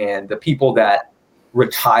veterans, and the people that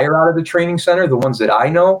retire out of the training center, the ones that I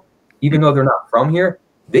know, even though they're not from here,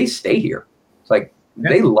 they stay here. It's like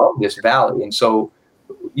they love this valley. And so,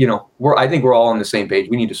 I think we're all on the same page.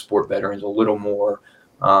 We need to support veterans a little more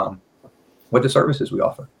with the services we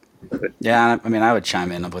offer. Yeah, I would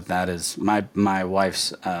chime in with that. Is my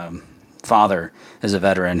wife's father is a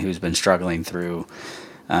veteran who's been struggling through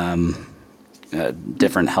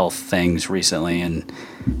different health things recently, and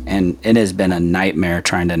it has been a nightmare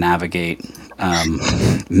trying to navigate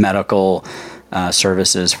medical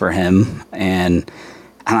services for him, and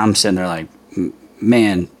I'm sitting there like,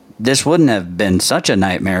 man, this wouldn't have been such a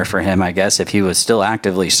nightmare for him, I guess, if he was still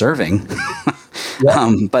actively serving.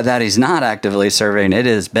 But that he's not actively serving, it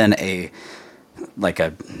has been a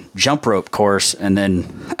jump rope course and then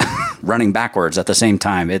running backwards at the same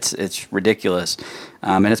time. It's ridiculous.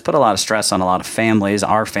 And it's put a lot of stress on a lot of families,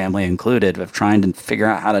 our family included, of trying to figure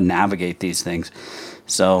out how to navigate these things.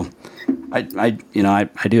 So I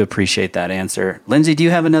do appreciate that answer. Lindsay, do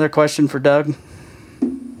you have another question for Doug?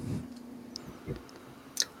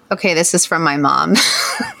 Okay, this is from my mom.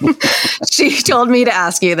 She told me to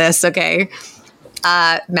ask you this, okay?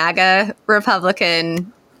 MAGA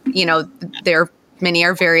Republican, many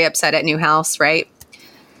are very upset at Newhouse, right?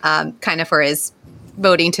 Kind of for his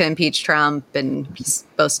voting to impeach Trump and he's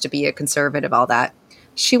supposed to be a conservative, all that.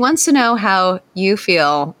 She wants to know how you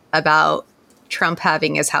feel about Trump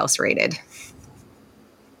having his house raided.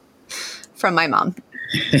 From my mom.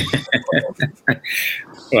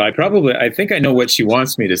 Well, I think I know what she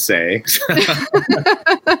wants me to say.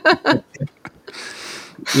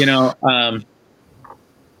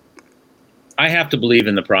 I have to believe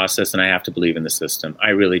in the process and I have to believe in the system.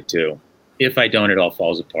 I really do. If I don't, it all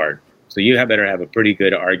falls apart. So you better have a pretty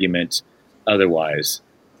good argument otherwise.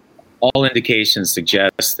 All indications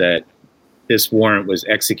suggest that this warrant was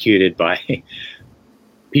executed by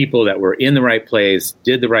people that were in the right place,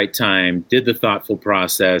 did the right time, did the thoughtful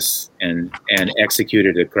process, and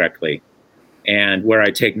executed it correctly. And where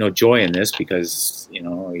I take no joy in this, because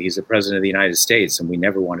he's the president of the United States, and we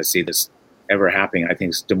never want to see this ever happening. I think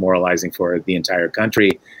it's demoralizing for the entire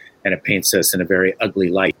country, and it paints us in a very ugly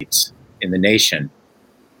light in the nation.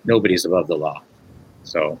 Nobody's above the law.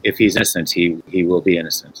 So if he's innocent, he will be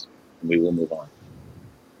innocent, and we will move on.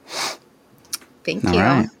 Thank you. All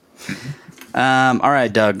right. All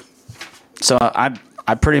right, Doug. So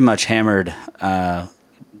I pretty much hammered Dan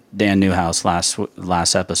Newhouse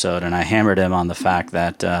last episode, and I hammered him on the fact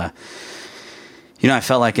that I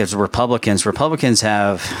felt like as Republicans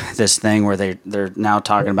have this thing where they're now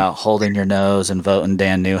talking about holding your nose and voting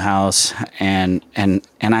Dan Newhouse, and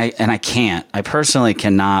I can't. I personally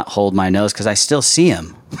cannot hold my nose because I still see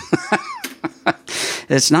him.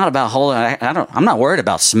 it's not about holding. I'm not worried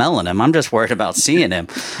about smelling him. I'm just worried about seeing him.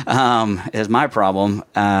 Is my problem.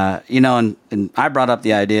 And I brought up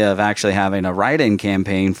the idea of actually having a write-in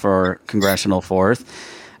campaign for Congressional 4th,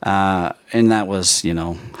 and that was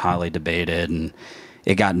highly debated, and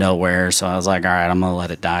it got nowhere. So I was like, all right, I'm gonna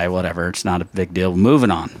let it die. Whatever. It's not a big deal.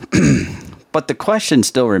 Moving on. But the question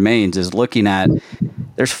still remains: is looking at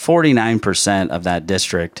there's 49% of that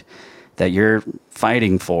district that you're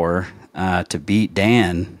fighting for to beat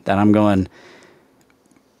Dan, that I'm going,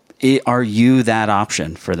 are you that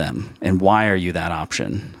option for them? And why are you that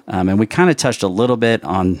option? And we kind of touched a little bit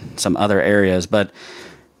on some other areas, but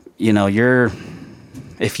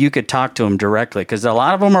if you could talk to them directly, because a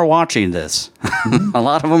lot of them are watching this. A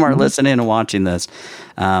lot of them are listening and watching this.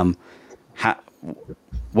 What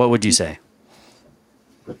would you say?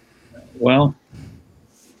 Well,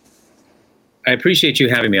 I appreciate you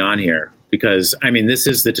having me on here because, this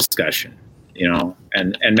is the discussion,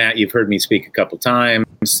 and Matt, you've heard me speak a couple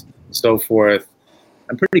times, so forth.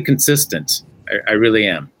 I'm pretty consistent. I really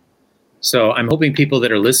am. So I'm hoping people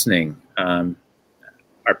that are listening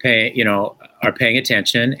are paying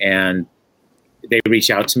attention, and they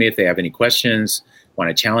reach out to me if they have any questions, want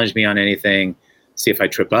to challenge me on anything, see if I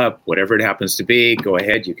trip up, whatever it happens to be, go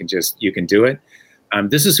ahead. You can do it.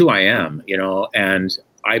 This is who I am, and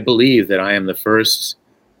I believe that I am the first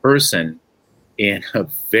person in a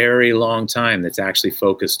very long time that's actually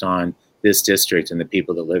focused on this district and the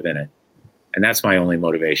people that live in it. And that's my only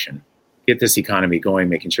motivation. Get this economy going,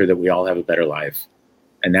 making sure that we all have a better life.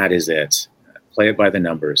 And that is it. Play it by the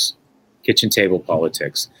numbers. Kitchen table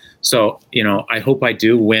politics. So, I hope I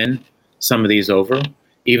do win some of these over.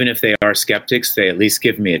 Even if they are skeptics, they at least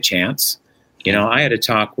give me a chance. I had a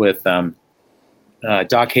talk with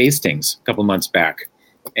Doc Hastings a couple months back.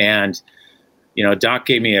 And, Doc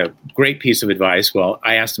gave me a great piece of advice. Well,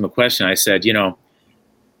 I asked him a question. I said, 2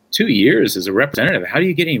 years as a representative, how do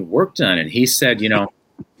you get any work done? And he said, 2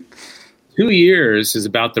 years is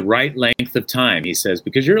about the right length of time, he says,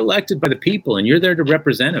 because you're elected by the people and you're there to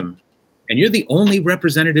represent them. And you're the only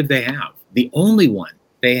representative they have, the only one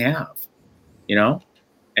they have,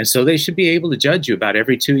 And so they should be able to judge you about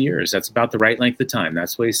every 2 years. That's about the right length of time.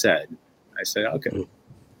 That's what he said. I said, okay.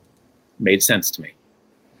 Made sense to me.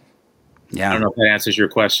 Yeah. I don't know if that answers your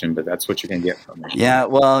question, but that's what you're going to get from me. Yeah,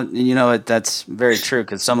 well, that's very true,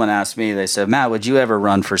 because someone asked me, they said, Matt, would you ever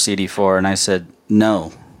run for CD4? And I said,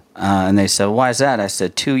 no. And they said, why is that? I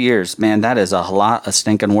said, 2 years. Man, that is a lot of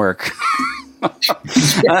stinking work.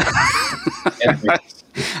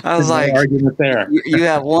 I was like, argument there. You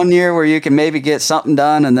have 1 year where you can maybe get something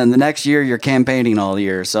done, and then the next year you're campaigning all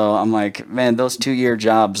year. So I'm like, man, those 2 year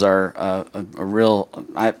jobs are a real.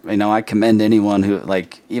 I commend anyone who,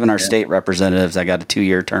 like, even our state representatives. I got a 2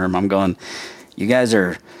 year term. I'm going, you guys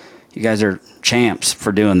are champs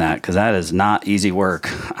for doing that, because that is not easy work.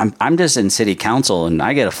 I'm just in city council and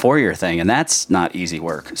I get a 4 year thing, and that's not easy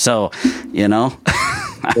work. So,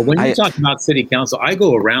 Well, when you talk about city council, I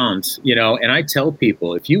go around, and I tell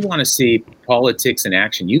people, if you want to see politics in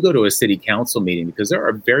action, you go to a city council meeting, because there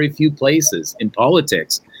are very few places in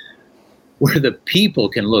politics where the people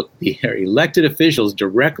can look the elected officials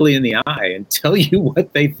directly in the eye and tell you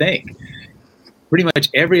what they think. Pretty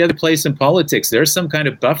much every other place in politics, there's some kind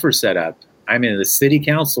of buffer set up. The city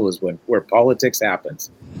council is where politics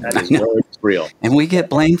happens. That is where it's real. And we get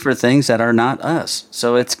blamed for things that are not us.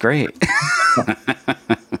 So it's great.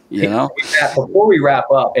 Before we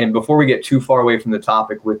wrap up, and before we get too far away from the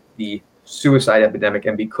topic with the suicide epidemic,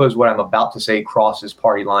 and because what I'm about to say crosses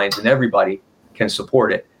party lines and everybody can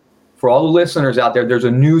support it, for all the listeners out there, there's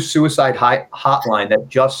a new suicide hotline that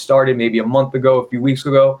just started maybe a month ago, a few weeks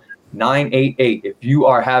ago, 988. If you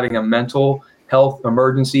are having a mental health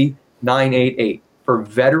emergency, 988. For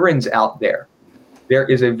veterans out there, there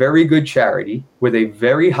is a very good charity with a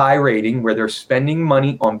very high rating where they're spending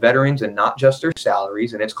money on veterans and not just their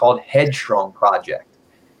salaries, and it's called Headstrong Project.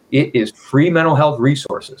 It is free mental health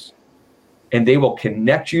resources, and they will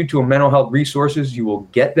connect you to a mental health resources. You will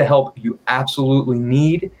get the help you absolutely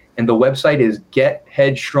need, and the website is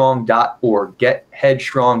getheadstrong.org.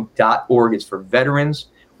 Getheadstrong.org is for veterans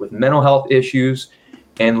with mental health issues.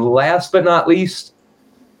 And last but not least,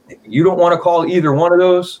 if you don't want to call either one of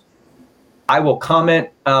those, I will comment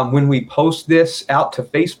when we post this out to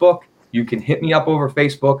Facebook. You can hit me up over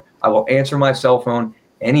Facebook. I will answer my cell phone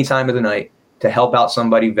any time of the night to help out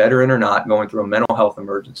somebody, veteran or not, going through a mental health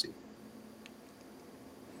emergency.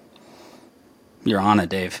 You're on it,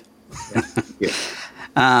 Dave.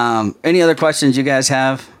 Yeah. Any other questions you guys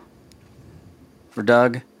have for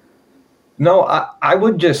Doug? No, I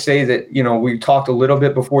would just say that, we talked a little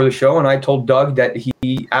bit before the show, and I told Doug that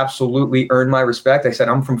he absolutely earned my respect. I said,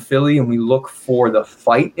 I'm from Philly, and we look for the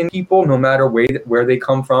fight in people, no matter where they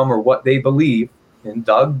come from or what they believe. And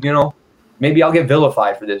Doug, maybe I'll get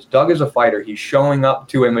vilified for this. Doug is a fighter. He's showing up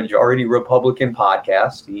to a majority Republican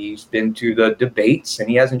podcast. He's been to the debates, and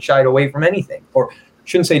he hasn't shied away from anything. Or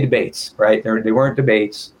shouldn't say debates, right? They weren't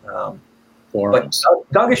debates. But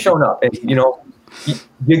Doug has shown up, and,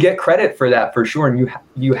 you get credit for that for sure, and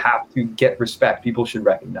you have to get respect. People should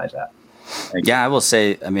recognize that. Yeah, I will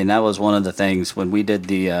say, that was one of the things when we did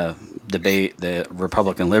the debate, the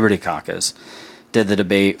Republican Liberty Caucus did the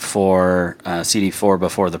debate for CD4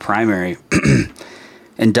 before the primary,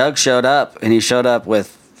 and Doug showed up, and he showed up with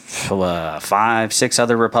 5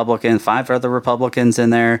 other Republicans in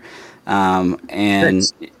there, and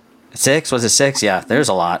Six? Was it 6? Yeah, there's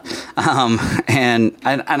a lot. And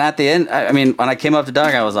at the end, when I came up to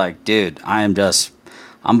Doug, I was like, dude, I am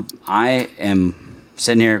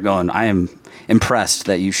sitting here going, I am impressed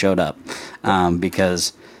that you showed up.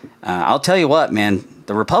 Because I'll tell you what, man,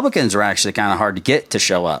 the Republicans are actually kind of hard to get to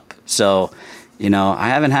show up. So, I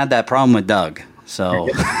haven't had that problem with Doug. So,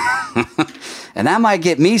 and that might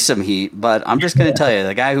get me some heat, but I'm just going to tell you,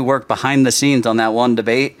 the guy who worked behind the scenes on that one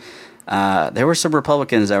debate, there were some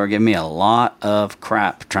Republicans that were giving me a lot of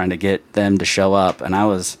crap trying to get them to show up, and I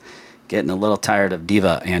was getting a little tired of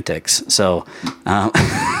diva antics. So, I'm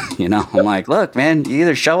like, look, man, you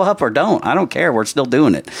either show up or don't. I don't care. We're still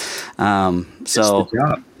doing it. So,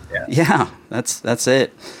 yeah, that's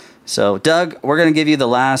it. So, Doug, we're going to give you the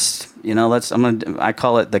last, I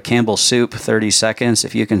call it the Campbell soup 30 seconds.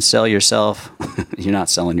 If you can sell yourself, you're not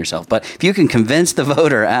selling yourself, but if you can convince the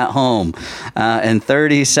voter at home in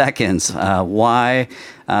 30 seconds why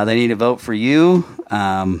they need to vote for you,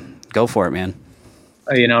 go for it, man.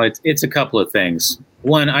 It's a couple of things.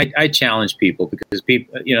 One, I challenge people because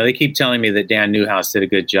people, they keep telling me that Dan Newhouse did a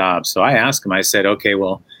good job. So I asked him, I said, okay,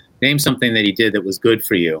 well, name something that he did that was good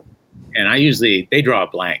for you. And they draw a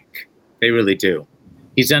blank. They really do.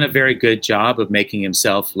 He's done a very good job of making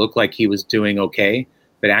himself look like he was doing okay,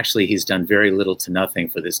 but actually he's done very little to nothing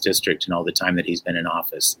for this district in all the time that he's been in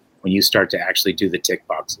office, when you start to actually do the tick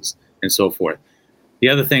boxes and so forth. The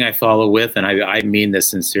other thing I follow with, and I mean this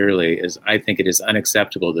sincerely, is I think it is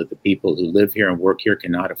unacceptable that the people who live here and work here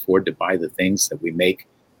cannot afford to buy the things that we make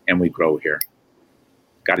and we grow here.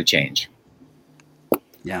 Got to change.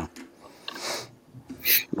 Yeah.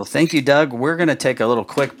 Well, thank you, Doug. We're going to take a little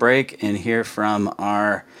quick break and hear from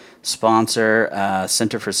our sponsor,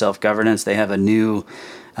 Center for Self-Governance. They have a new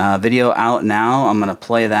video out now. I'm going to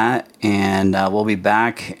play that, and we'll be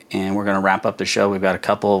back, and we're going to wrap up the show. We've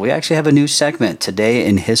got we actually have a new segment, Today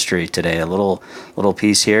in History today, a little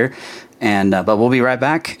piece here. And but we'll be right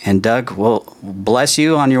back. And Doug, we'll bless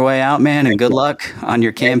you on your way out, man, and good luck on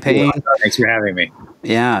your campaign. Thanks for having me.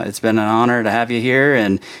 Yeah, it's been an honor to have you here.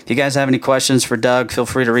 And if you guys have any questions for Doug, feel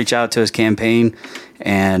free to reach out to his campaign.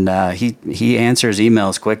 And he answers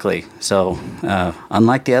emails quickly. So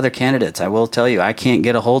unlike the other candidates, I will tell you, I can't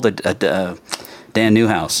get a hold of Dan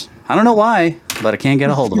Newhouse. I don't know why, but I can't get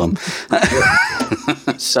a hold of him.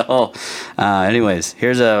 So anyways,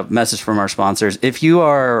 here's a message from our sponsors. If you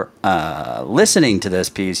are listening to this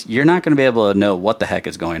piece, you're not going to be able to know what the heck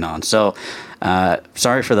is going on. So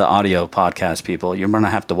sorry for the audio podcast people. You're going to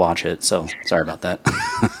have to watch it. So sorry about that.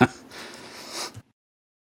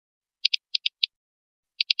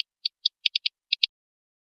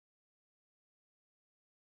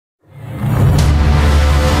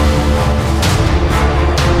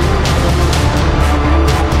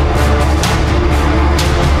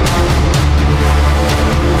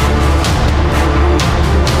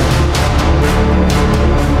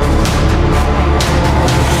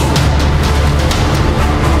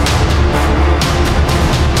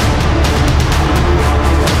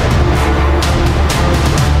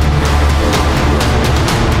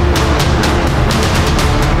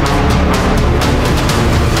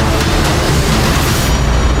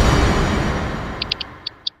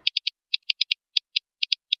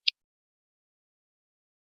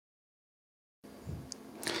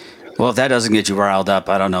 Well, if that doesn't get you riled up,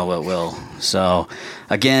 I don't know what will. So,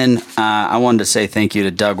 again, I wanted to say thank you to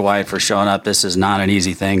Doug White for showing up. This is not an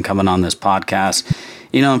easy thing coming on this podcast.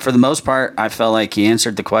 And for the most part, I felt like he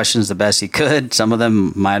answered the questions the best he could. Some of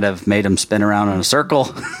them might have made him spin around in a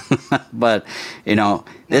circle. But,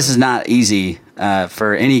 this is not easy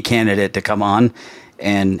for any candidate to come on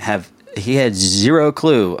and he had zero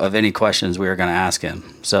clue of any questions we were going to ask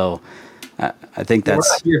him. So, I think that's...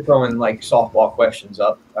 We're not here throwing softball questions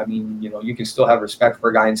up. I mean, you can still have respect for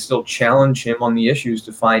a guy and still challenge him on the issues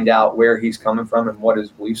to find out where he's coming from and what his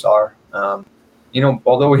beliefs are.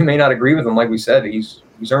 Although we may not agree with him, like we said, he's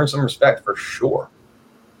earned some respect for sure.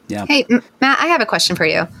 Yeah. Hey, Matt, I have a question for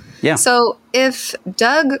you. Yeah. So if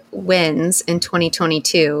Doug wins in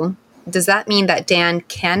 2022, does that mean that Dan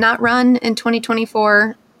cannot run in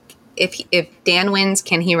 2024? If Dan wins,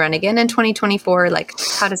 can he run again in 2024? Like,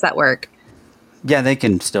 how does that work? Yeah, they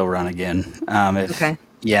can still run again. Okay.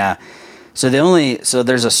 Yeah. So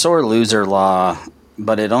there's a sore loser law,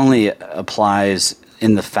 but it only applies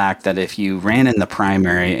in the fact that if you ran in the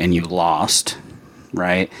primary and you lost,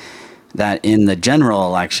 right, that in the general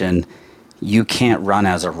election, you can't run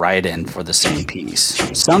as a write-in for the same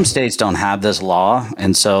piece. Some states don't have this law,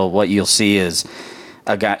 and so what you'll see is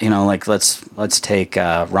a guy, like let's take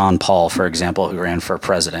Ron Paul, for example, who ran for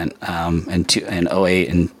president in 08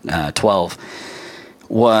 and 12.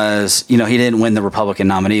 Was, he didn't win the Republican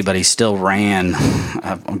nominee, but he still ran,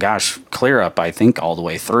 clear up, I think, all the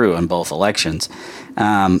way through in both elections.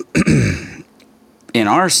 In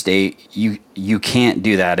our state, you can't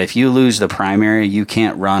do that. If you lose the primary, you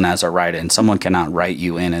can't run as a write-in. Someone cannot write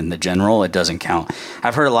you in the general. It doesn't count.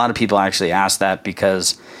 I've heard a lot of people actually ask that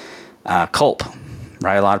because Culp,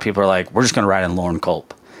 right? A lot of people are like, we're just going to write in Lauren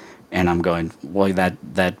Culp. And I'm going, well,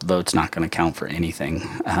 that vote's not going to count for anything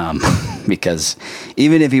because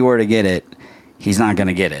even if he were to get it, he's not going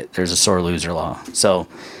to get it. There's a sore loser law. So,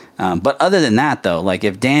 but other than that, though, like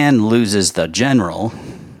if Dan loses the general,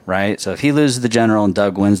 right? So if he loses the general and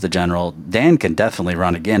Doug wins the general, Dan can definitely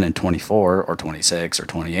run again in 24 or 26 or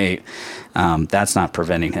 28. That's not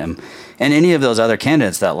preventing him. And any of those other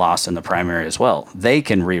candidates that lost in the primary as well, they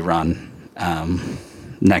can rerun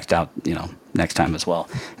next time as well.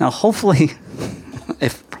 Now, hopefully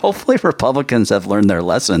Republicans have learned their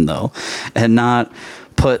lesson though, and not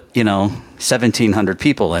put 1,700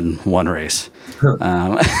 people in one race.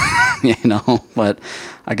 But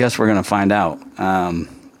I guess we're gonna find out.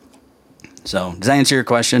 So, does that answer your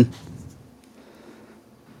question?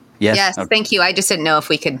 Yes. Yes. Okay. Thank you. I just didn't know if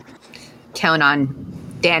we could count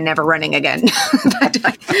on Dan never running again. But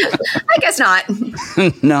I guess not.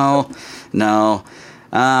 No.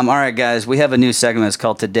 All right, guys, we have a new segment. It's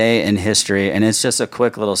called Today in History, and it's just a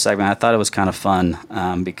quick little segment. I thought it was kind of fun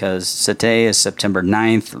because today is September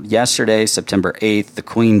 9th. Yesterday, September 8th, the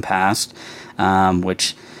Queen passed,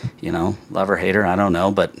 which, love her, hate her, I don't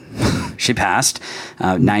know, but she passed,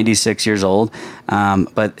 96 years old.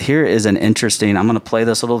 But here is I'm going to play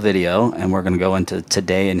this little video, and we're going to go into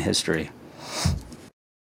Today in History.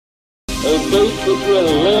 A date that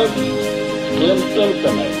will live in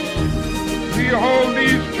infamy. We hold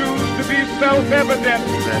these truths to be self-evident.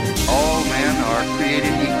 That all men are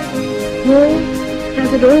created equal. War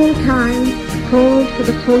has at all times called for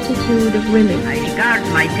the fortitude of women. I regard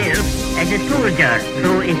myself as a soldier,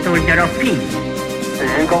 though a soldier of peace. The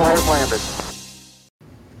eagle has landed.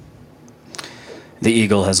 The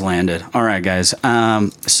eagle has landed. All right, guys.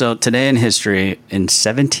 So today in history, in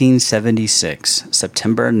 1776,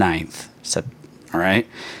 September 9th, all right,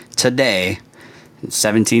 today, in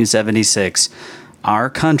 1776, our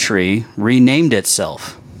country renamed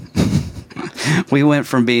itself. We went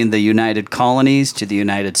from being the United Colonies to the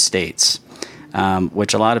United States,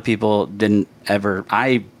 which a lot of people didn't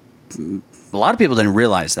realize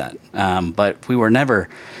that. But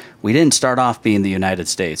we didn't start off being the United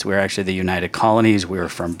States. We were actually the United Colonies. We were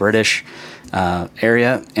from British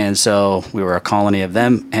area, and so we were a colony of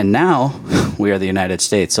them. And now we are the United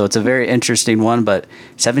States. So it's a very interesting one. But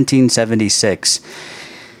 1776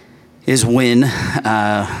 is when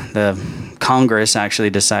the Congress actually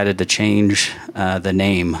decided to change the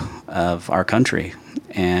name of our country.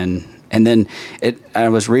 And then I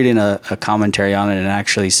was reading a commentary on it, and it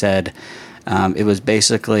actually said it was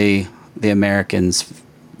basically the Americans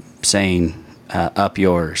saying, up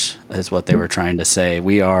yours, is what they were trying to say.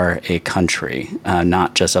 We are a country,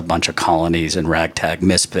 not just a bunch of colonies and ragtag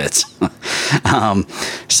misfits.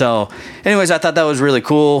 So anyways, I thought that was really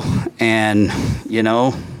cool. And,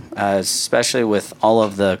 especially with all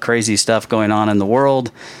of the crazy stuff going on in the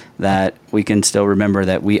world, that we can still remember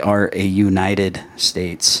that we are a United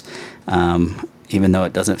States, even though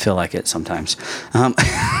it doesn't feel like it sometimes.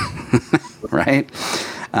 Right?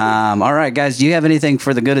 All right, guys, do you have anything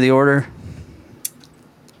for the good of the order?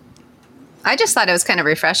 I just thought it was kind of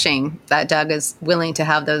refreshing that Doug is willing to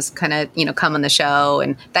have those kind of, come on the show.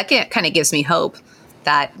 And that kind of gives me hope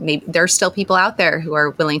that maybe there's still people out there who are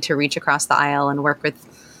willing to reach across the aisle and work with,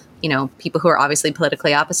 people who are obviously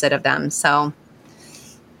politically opposite of them. So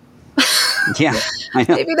yeah, I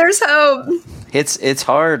know. Maybe there's hope. It's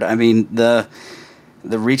hard. I mean, the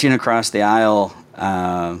reaching across the aisle,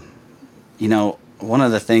 one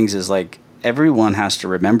of the things is like everyone has to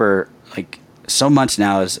remember, like, so much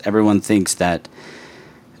now is everyone thinks that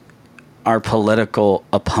our political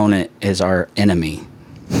opponent is our enemy.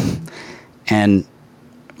 And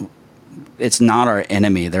it's not our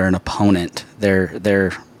enemy. They're an opponent.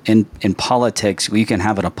 They're in politics, we can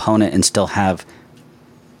have an opponent and still have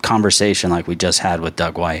conversation like we just had with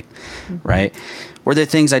Doug White, right? Were there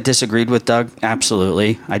things I disagreed with Doug?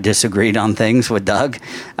 Absolutely. I disagreed on things with Doug.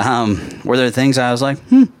 Were there things I was like,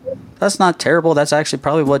 that's not terrible. That's actually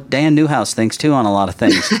probably what Dan Newhouse thinks too on a lot of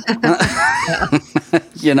things.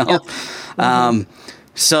 You know?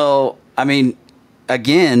 So, I mean,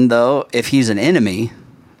 again, though, if he's an enemy,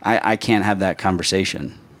 I can't have that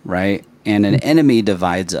conversation, right? And an enemy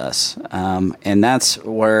divides us. And that's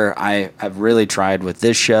where I have really tried with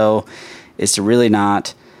this show, is to really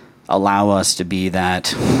not allow us to be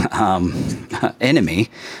that enemy,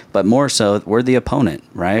 but more so we're the opponent,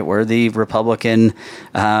 right? We're the Republican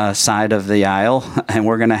side of the aisle, and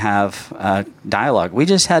we're going to have dialogue. We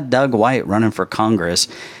just had Doug White running for Congress,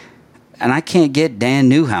 and I can't get Dan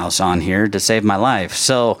Newhouse on here to save my life.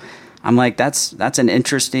 So I'm like, that's an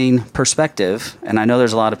interesting perspective. And I know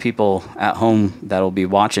there's a lot of people at home that will be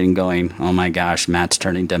watching going, oh my gosh, Matt's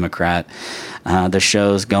turning Democrat. The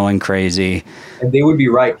show's going crazy. And they would be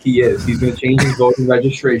right. He is. He's going to change his voting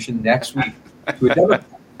registration next week to a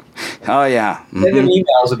Democrat. Oh, yeah. Send him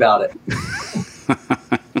emails about it.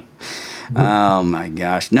 Oh my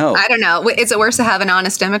gosh. No. I don't know. Is it worse to have an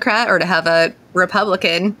honest Democrat or to have a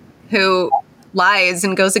Republican who lies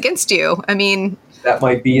and goes against you? I mean, that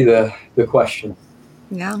might be the question.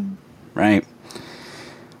 Yeah. Right.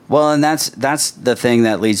 Well, and that's the thing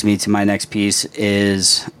that leads me to my next piece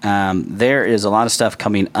is there is a lot of stuff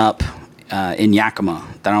coming up in Yakima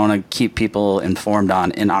that I want to keep people informed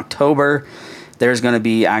on. In October, there's going to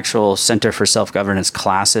be actual Center for Self-Governance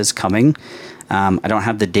classes coming. I don't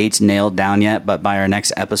have the dates nailed down yet, but by our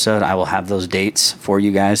next episode, I will have those dates for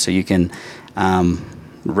you guys so you can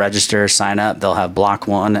register, sign up. They'll have block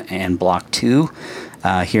 1 and block 2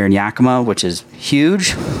 here in Yakima, which is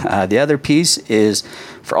huge. The other piece is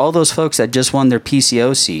for all those folks that just won their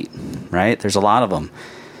PCO seat, right? There's a lot of them,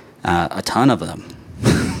 a ton of them,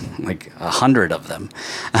 like 100 of them.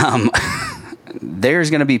 There's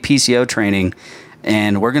going to be PCO training,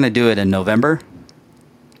 and we're going to do it in November,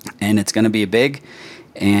 and it's going to be big.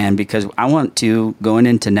 And because I want to, going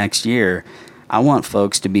into next year, I want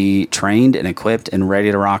folks to be trained and equipped and ready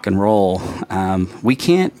to rock and roll. We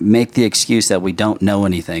can't make the excuse that we don't know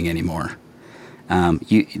anything anymore.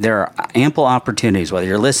 There are ample opportunities, whether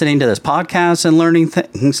you're listening to this podcast and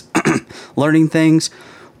learning things,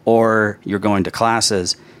 or you're going to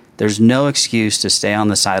classes. There's no excuse to stay on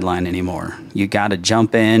the sideline anymore. You got to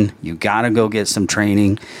jump in. You got to go get some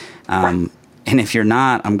training. And if you're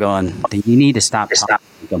not, I'm going, then you need to stop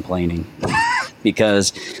complaining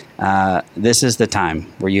because this is the time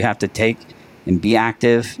where you have to take and be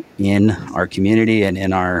active in our community and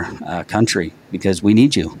in our country because we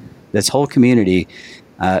need you. This whole community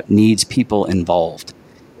needs people involved.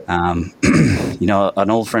 You know,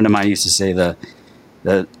 an old friend of mine used to say about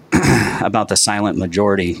the silent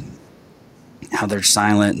majority, how they're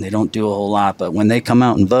silent and they don't do a whole lot, but when they come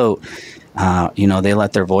out and vote, you know, they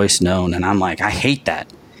let their voice known. And I'm like, I hate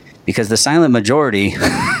that because the silent majority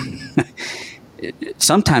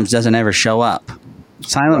sometimes doesn't ever show up.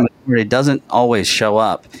 Silent majority doesn't always show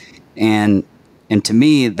up. And to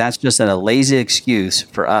me, that's just a lazy excuse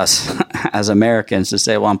for us as Americans to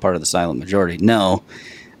say, well, I'm part of the silent majority. No,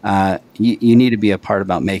 you need to be a part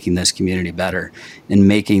about making this community better and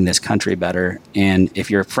making this country better. And if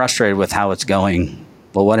you're frustrated with how it's going,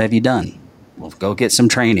 well, what have you done? Well, go get some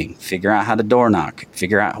training, figure out how to door knock,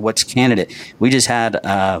 figure out which candidate. We just had,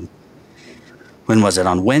 when was it?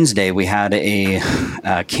 On Wednesday, we had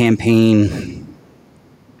a campaign,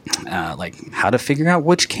 like how to figure out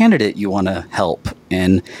which candidate you want to help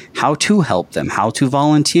and how to help them, how to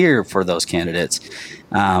volunteer for those candidates.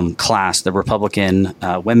 Class the Republican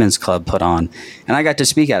Women's Club put on, and I got to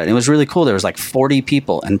speak at it. It was really cool. There was like 40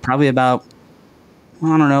 people and probably about,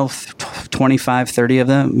 I don't know, 25, 30 of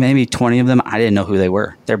them, maybe 20 of them. I didn't know who they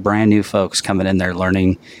were. They're brand new folks coming in there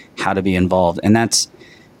learning how to be involved. And that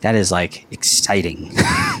is like exciting.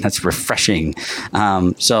 That's refreshing.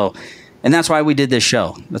 And that's why we did this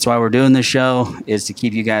show. That's why we're doing this show, is to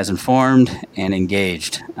keep you guys informed and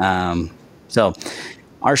engaged. So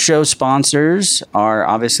our show sponsors are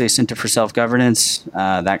obviously Center for Self-Governance.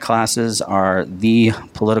 That classes are the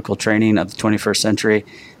political training of the 21st century.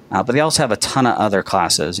 But they also have a ton of other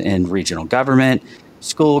classes in regional government,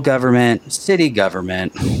 school government, city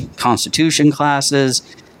government, constitutions classes,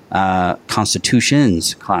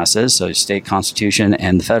 so state constitution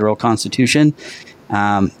and the federal constitution.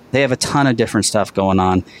 They have a ton of different stuff going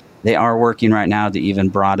on. They are working right now to even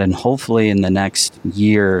broaden, hopefully in the next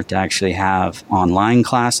year, to actually have online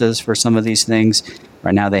classes for some of these things.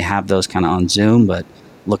 Right now they have those kind of on Zoom, but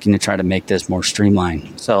looking to try to make this more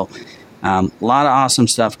streamlined. So a lot of awesome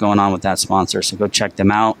stuff going on with that sponsor, so go check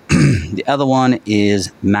them out. The other one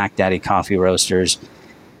is Mac Daddy Coffee Roasters.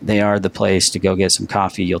 They are the place to go get some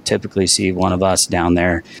coffee. You'll typically see one of us down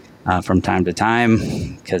there from time to time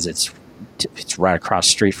because it's right across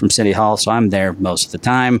the street from City Hall, so I'm there most of the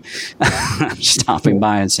time, stopping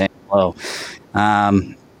by and saying hello.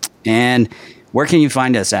 And where can you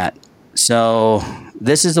find us at? So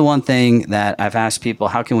this is the one thing that I've asked people,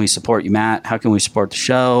 how can we support you, Matt? How can we support the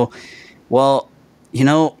show? Well,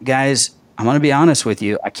 guys, I'm going to be honest with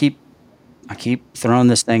you. I keep throwing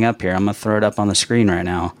this thing up here. I'm going to throw it up on the screen right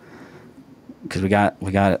now because we got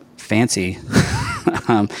it fancy.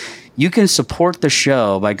 You can support the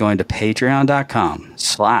show by going to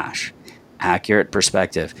patreon.com/accurate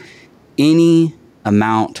perspective. Any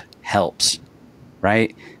amount helps,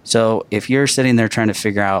 right? So if you're sitting there trying to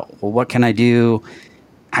figure out, well, what can I do?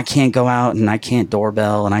 I can't go out and I can't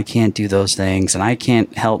doorbell and I can't do those things and I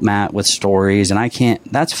can't help Matt with stories and I can't.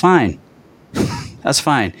 That's fine. That's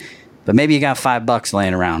fine. But maybe you got $5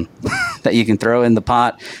 laying around that you can throw in the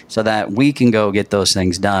pot so that we can go get those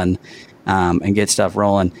things done and get stuff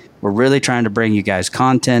rolling. We're really trying to bring you guys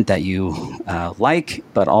content that you like,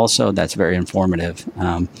 but also that's very informative.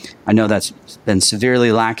 I know that's been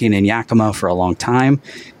severely lacking in Yakima for a long time,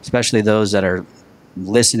 especially those that are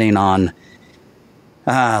listening on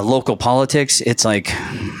local politics. It's like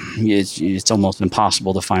it's almost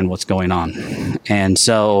impossible to find what's going on. And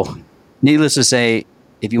so, needless to say,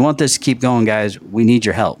 if you want this to keep going, guys, we need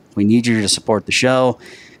your help. We need you to support the show.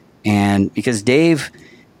 And because Dave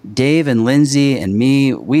and Lindsay and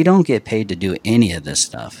me, we don't get paid to do any of this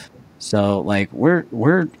stuff. So like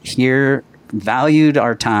we're here, valued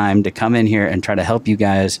our time to come in here and try to help you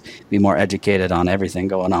guys be more educated on everything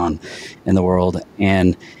going on in the world.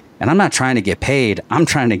 And I'm not trying to get paid. I'm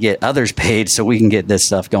trying to get others paid so we can get this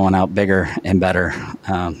stuff going out bigger and better.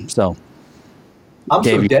 So I'm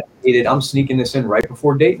Dave, so dedicated. I'm sneaking this in right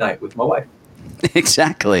before date night with my wife.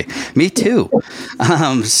 Exactly. Me too.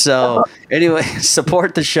 So anyway,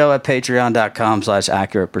 support the show at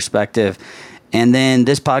patreon.com/accurate perspective. And then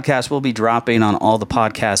this podcast will be dropping on all the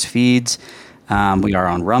podcast feeds. We are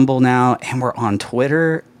on Rumble now, and we're on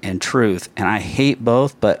Twitter and Truth. And I hate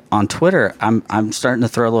both, but on Twitter, I'm starting to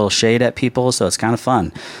throw a little shade at people, so it's kind of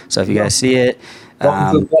fun. So if you guys see it,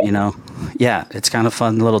 it's kind of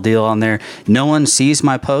fun little deal on there. No one sees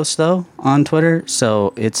my posts though on Twitter,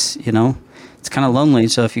 so it's it's kind of lonely.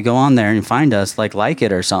 So if you go on there and find us, like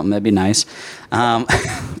it or something, that'd be nice.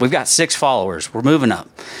 We've got 6 followers. We're moving up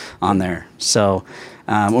on there. So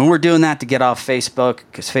when we're doing that to get off Facebook,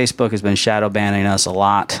 because Facebook has been shadow banning us a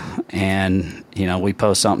lot, and we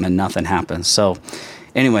post something and nothing happens. So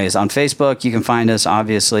anyways, on Facebook, you can find us,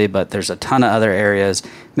 obviously, but there's a ton of other areas.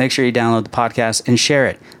 Make sure you download the podcast and share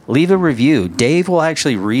it. Leave a review. Dave will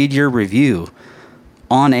actually read your review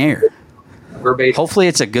on air. Verbatim. Hopefully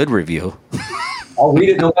it's a good review. I'll read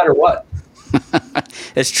it no matter what.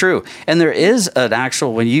 It's true. And there is an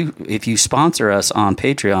actual, if you sponsor us on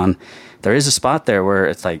Patreon, there is a spot there where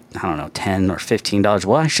it's like, I don't know, $10 or $15.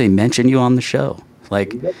 We'll actually mention you on the show.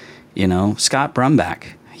 Like, Scott Brumback.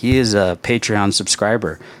 He is a Patreon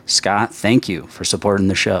subscriber. Scott, thank you for supporting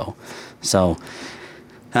the show. So,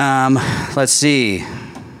 let's see.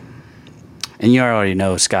 And you already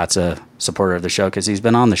know Scott's a supporter of the show because he's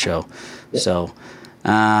been on the show. Yeah. So,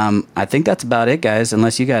 I think that's about it, guys,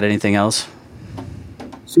 unless you got anything else.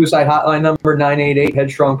 Suicide hotline number 988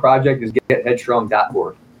 Headstrong Project is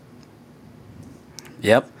getheadstrong.org.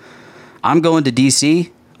 Yep. I'm going to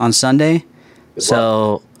D.C. on Sunday.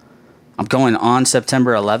 So I'm going on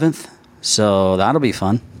September 11th. So that'll be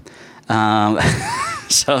fun.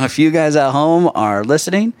 So if you guys at home are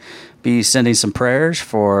listening, be sending some prayers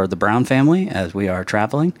for the Brown family as we are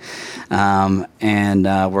traveling. I'm going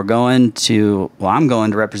to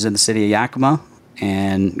represent the city of Yakima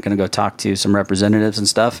and going to go talk to some representatives and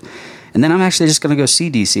stuff. And then I'm actually just going to go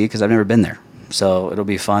see DC because I've never been there. So it'll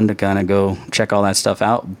be fun to kind of go check all that stuff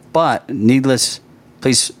out. But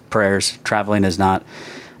please prayers. Traveling is not,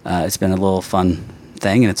 it's been a little fun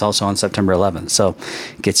thing. And it's also on September 11th. So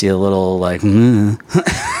it gets you a little like,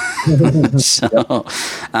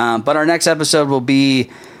 but our next episode will be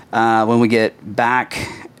when we get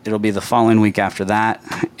back. It'll be the following week after that.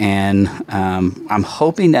 And I'm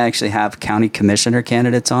hoping to actually have county commissioner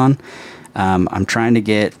candidates on. I'm trying to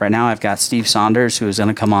get, right now I've got Steve Saunders, who is going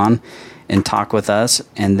to come on and talk with us.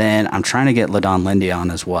 And then I'm trying to get LaDon Lindy on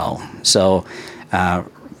as well. So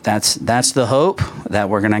That's the hope, that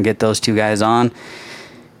we're going to get those two guys on.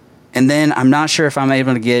 And then I'm not sure if I'm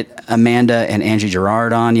able to get Amanda and Angie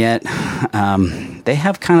Gerard on yet. They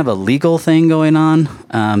have kind of a legal thing going on,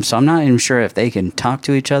 so I'm not even sure if they can talk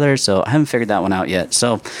to each other. So I haven't figured that one out yet.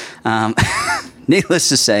 So needless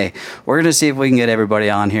to say, we're going to see if we can get everybody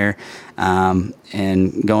on here and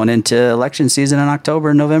going into election season in October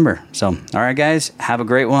and November. So, all right, guys, have a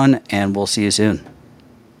great one, and we'll see you soon.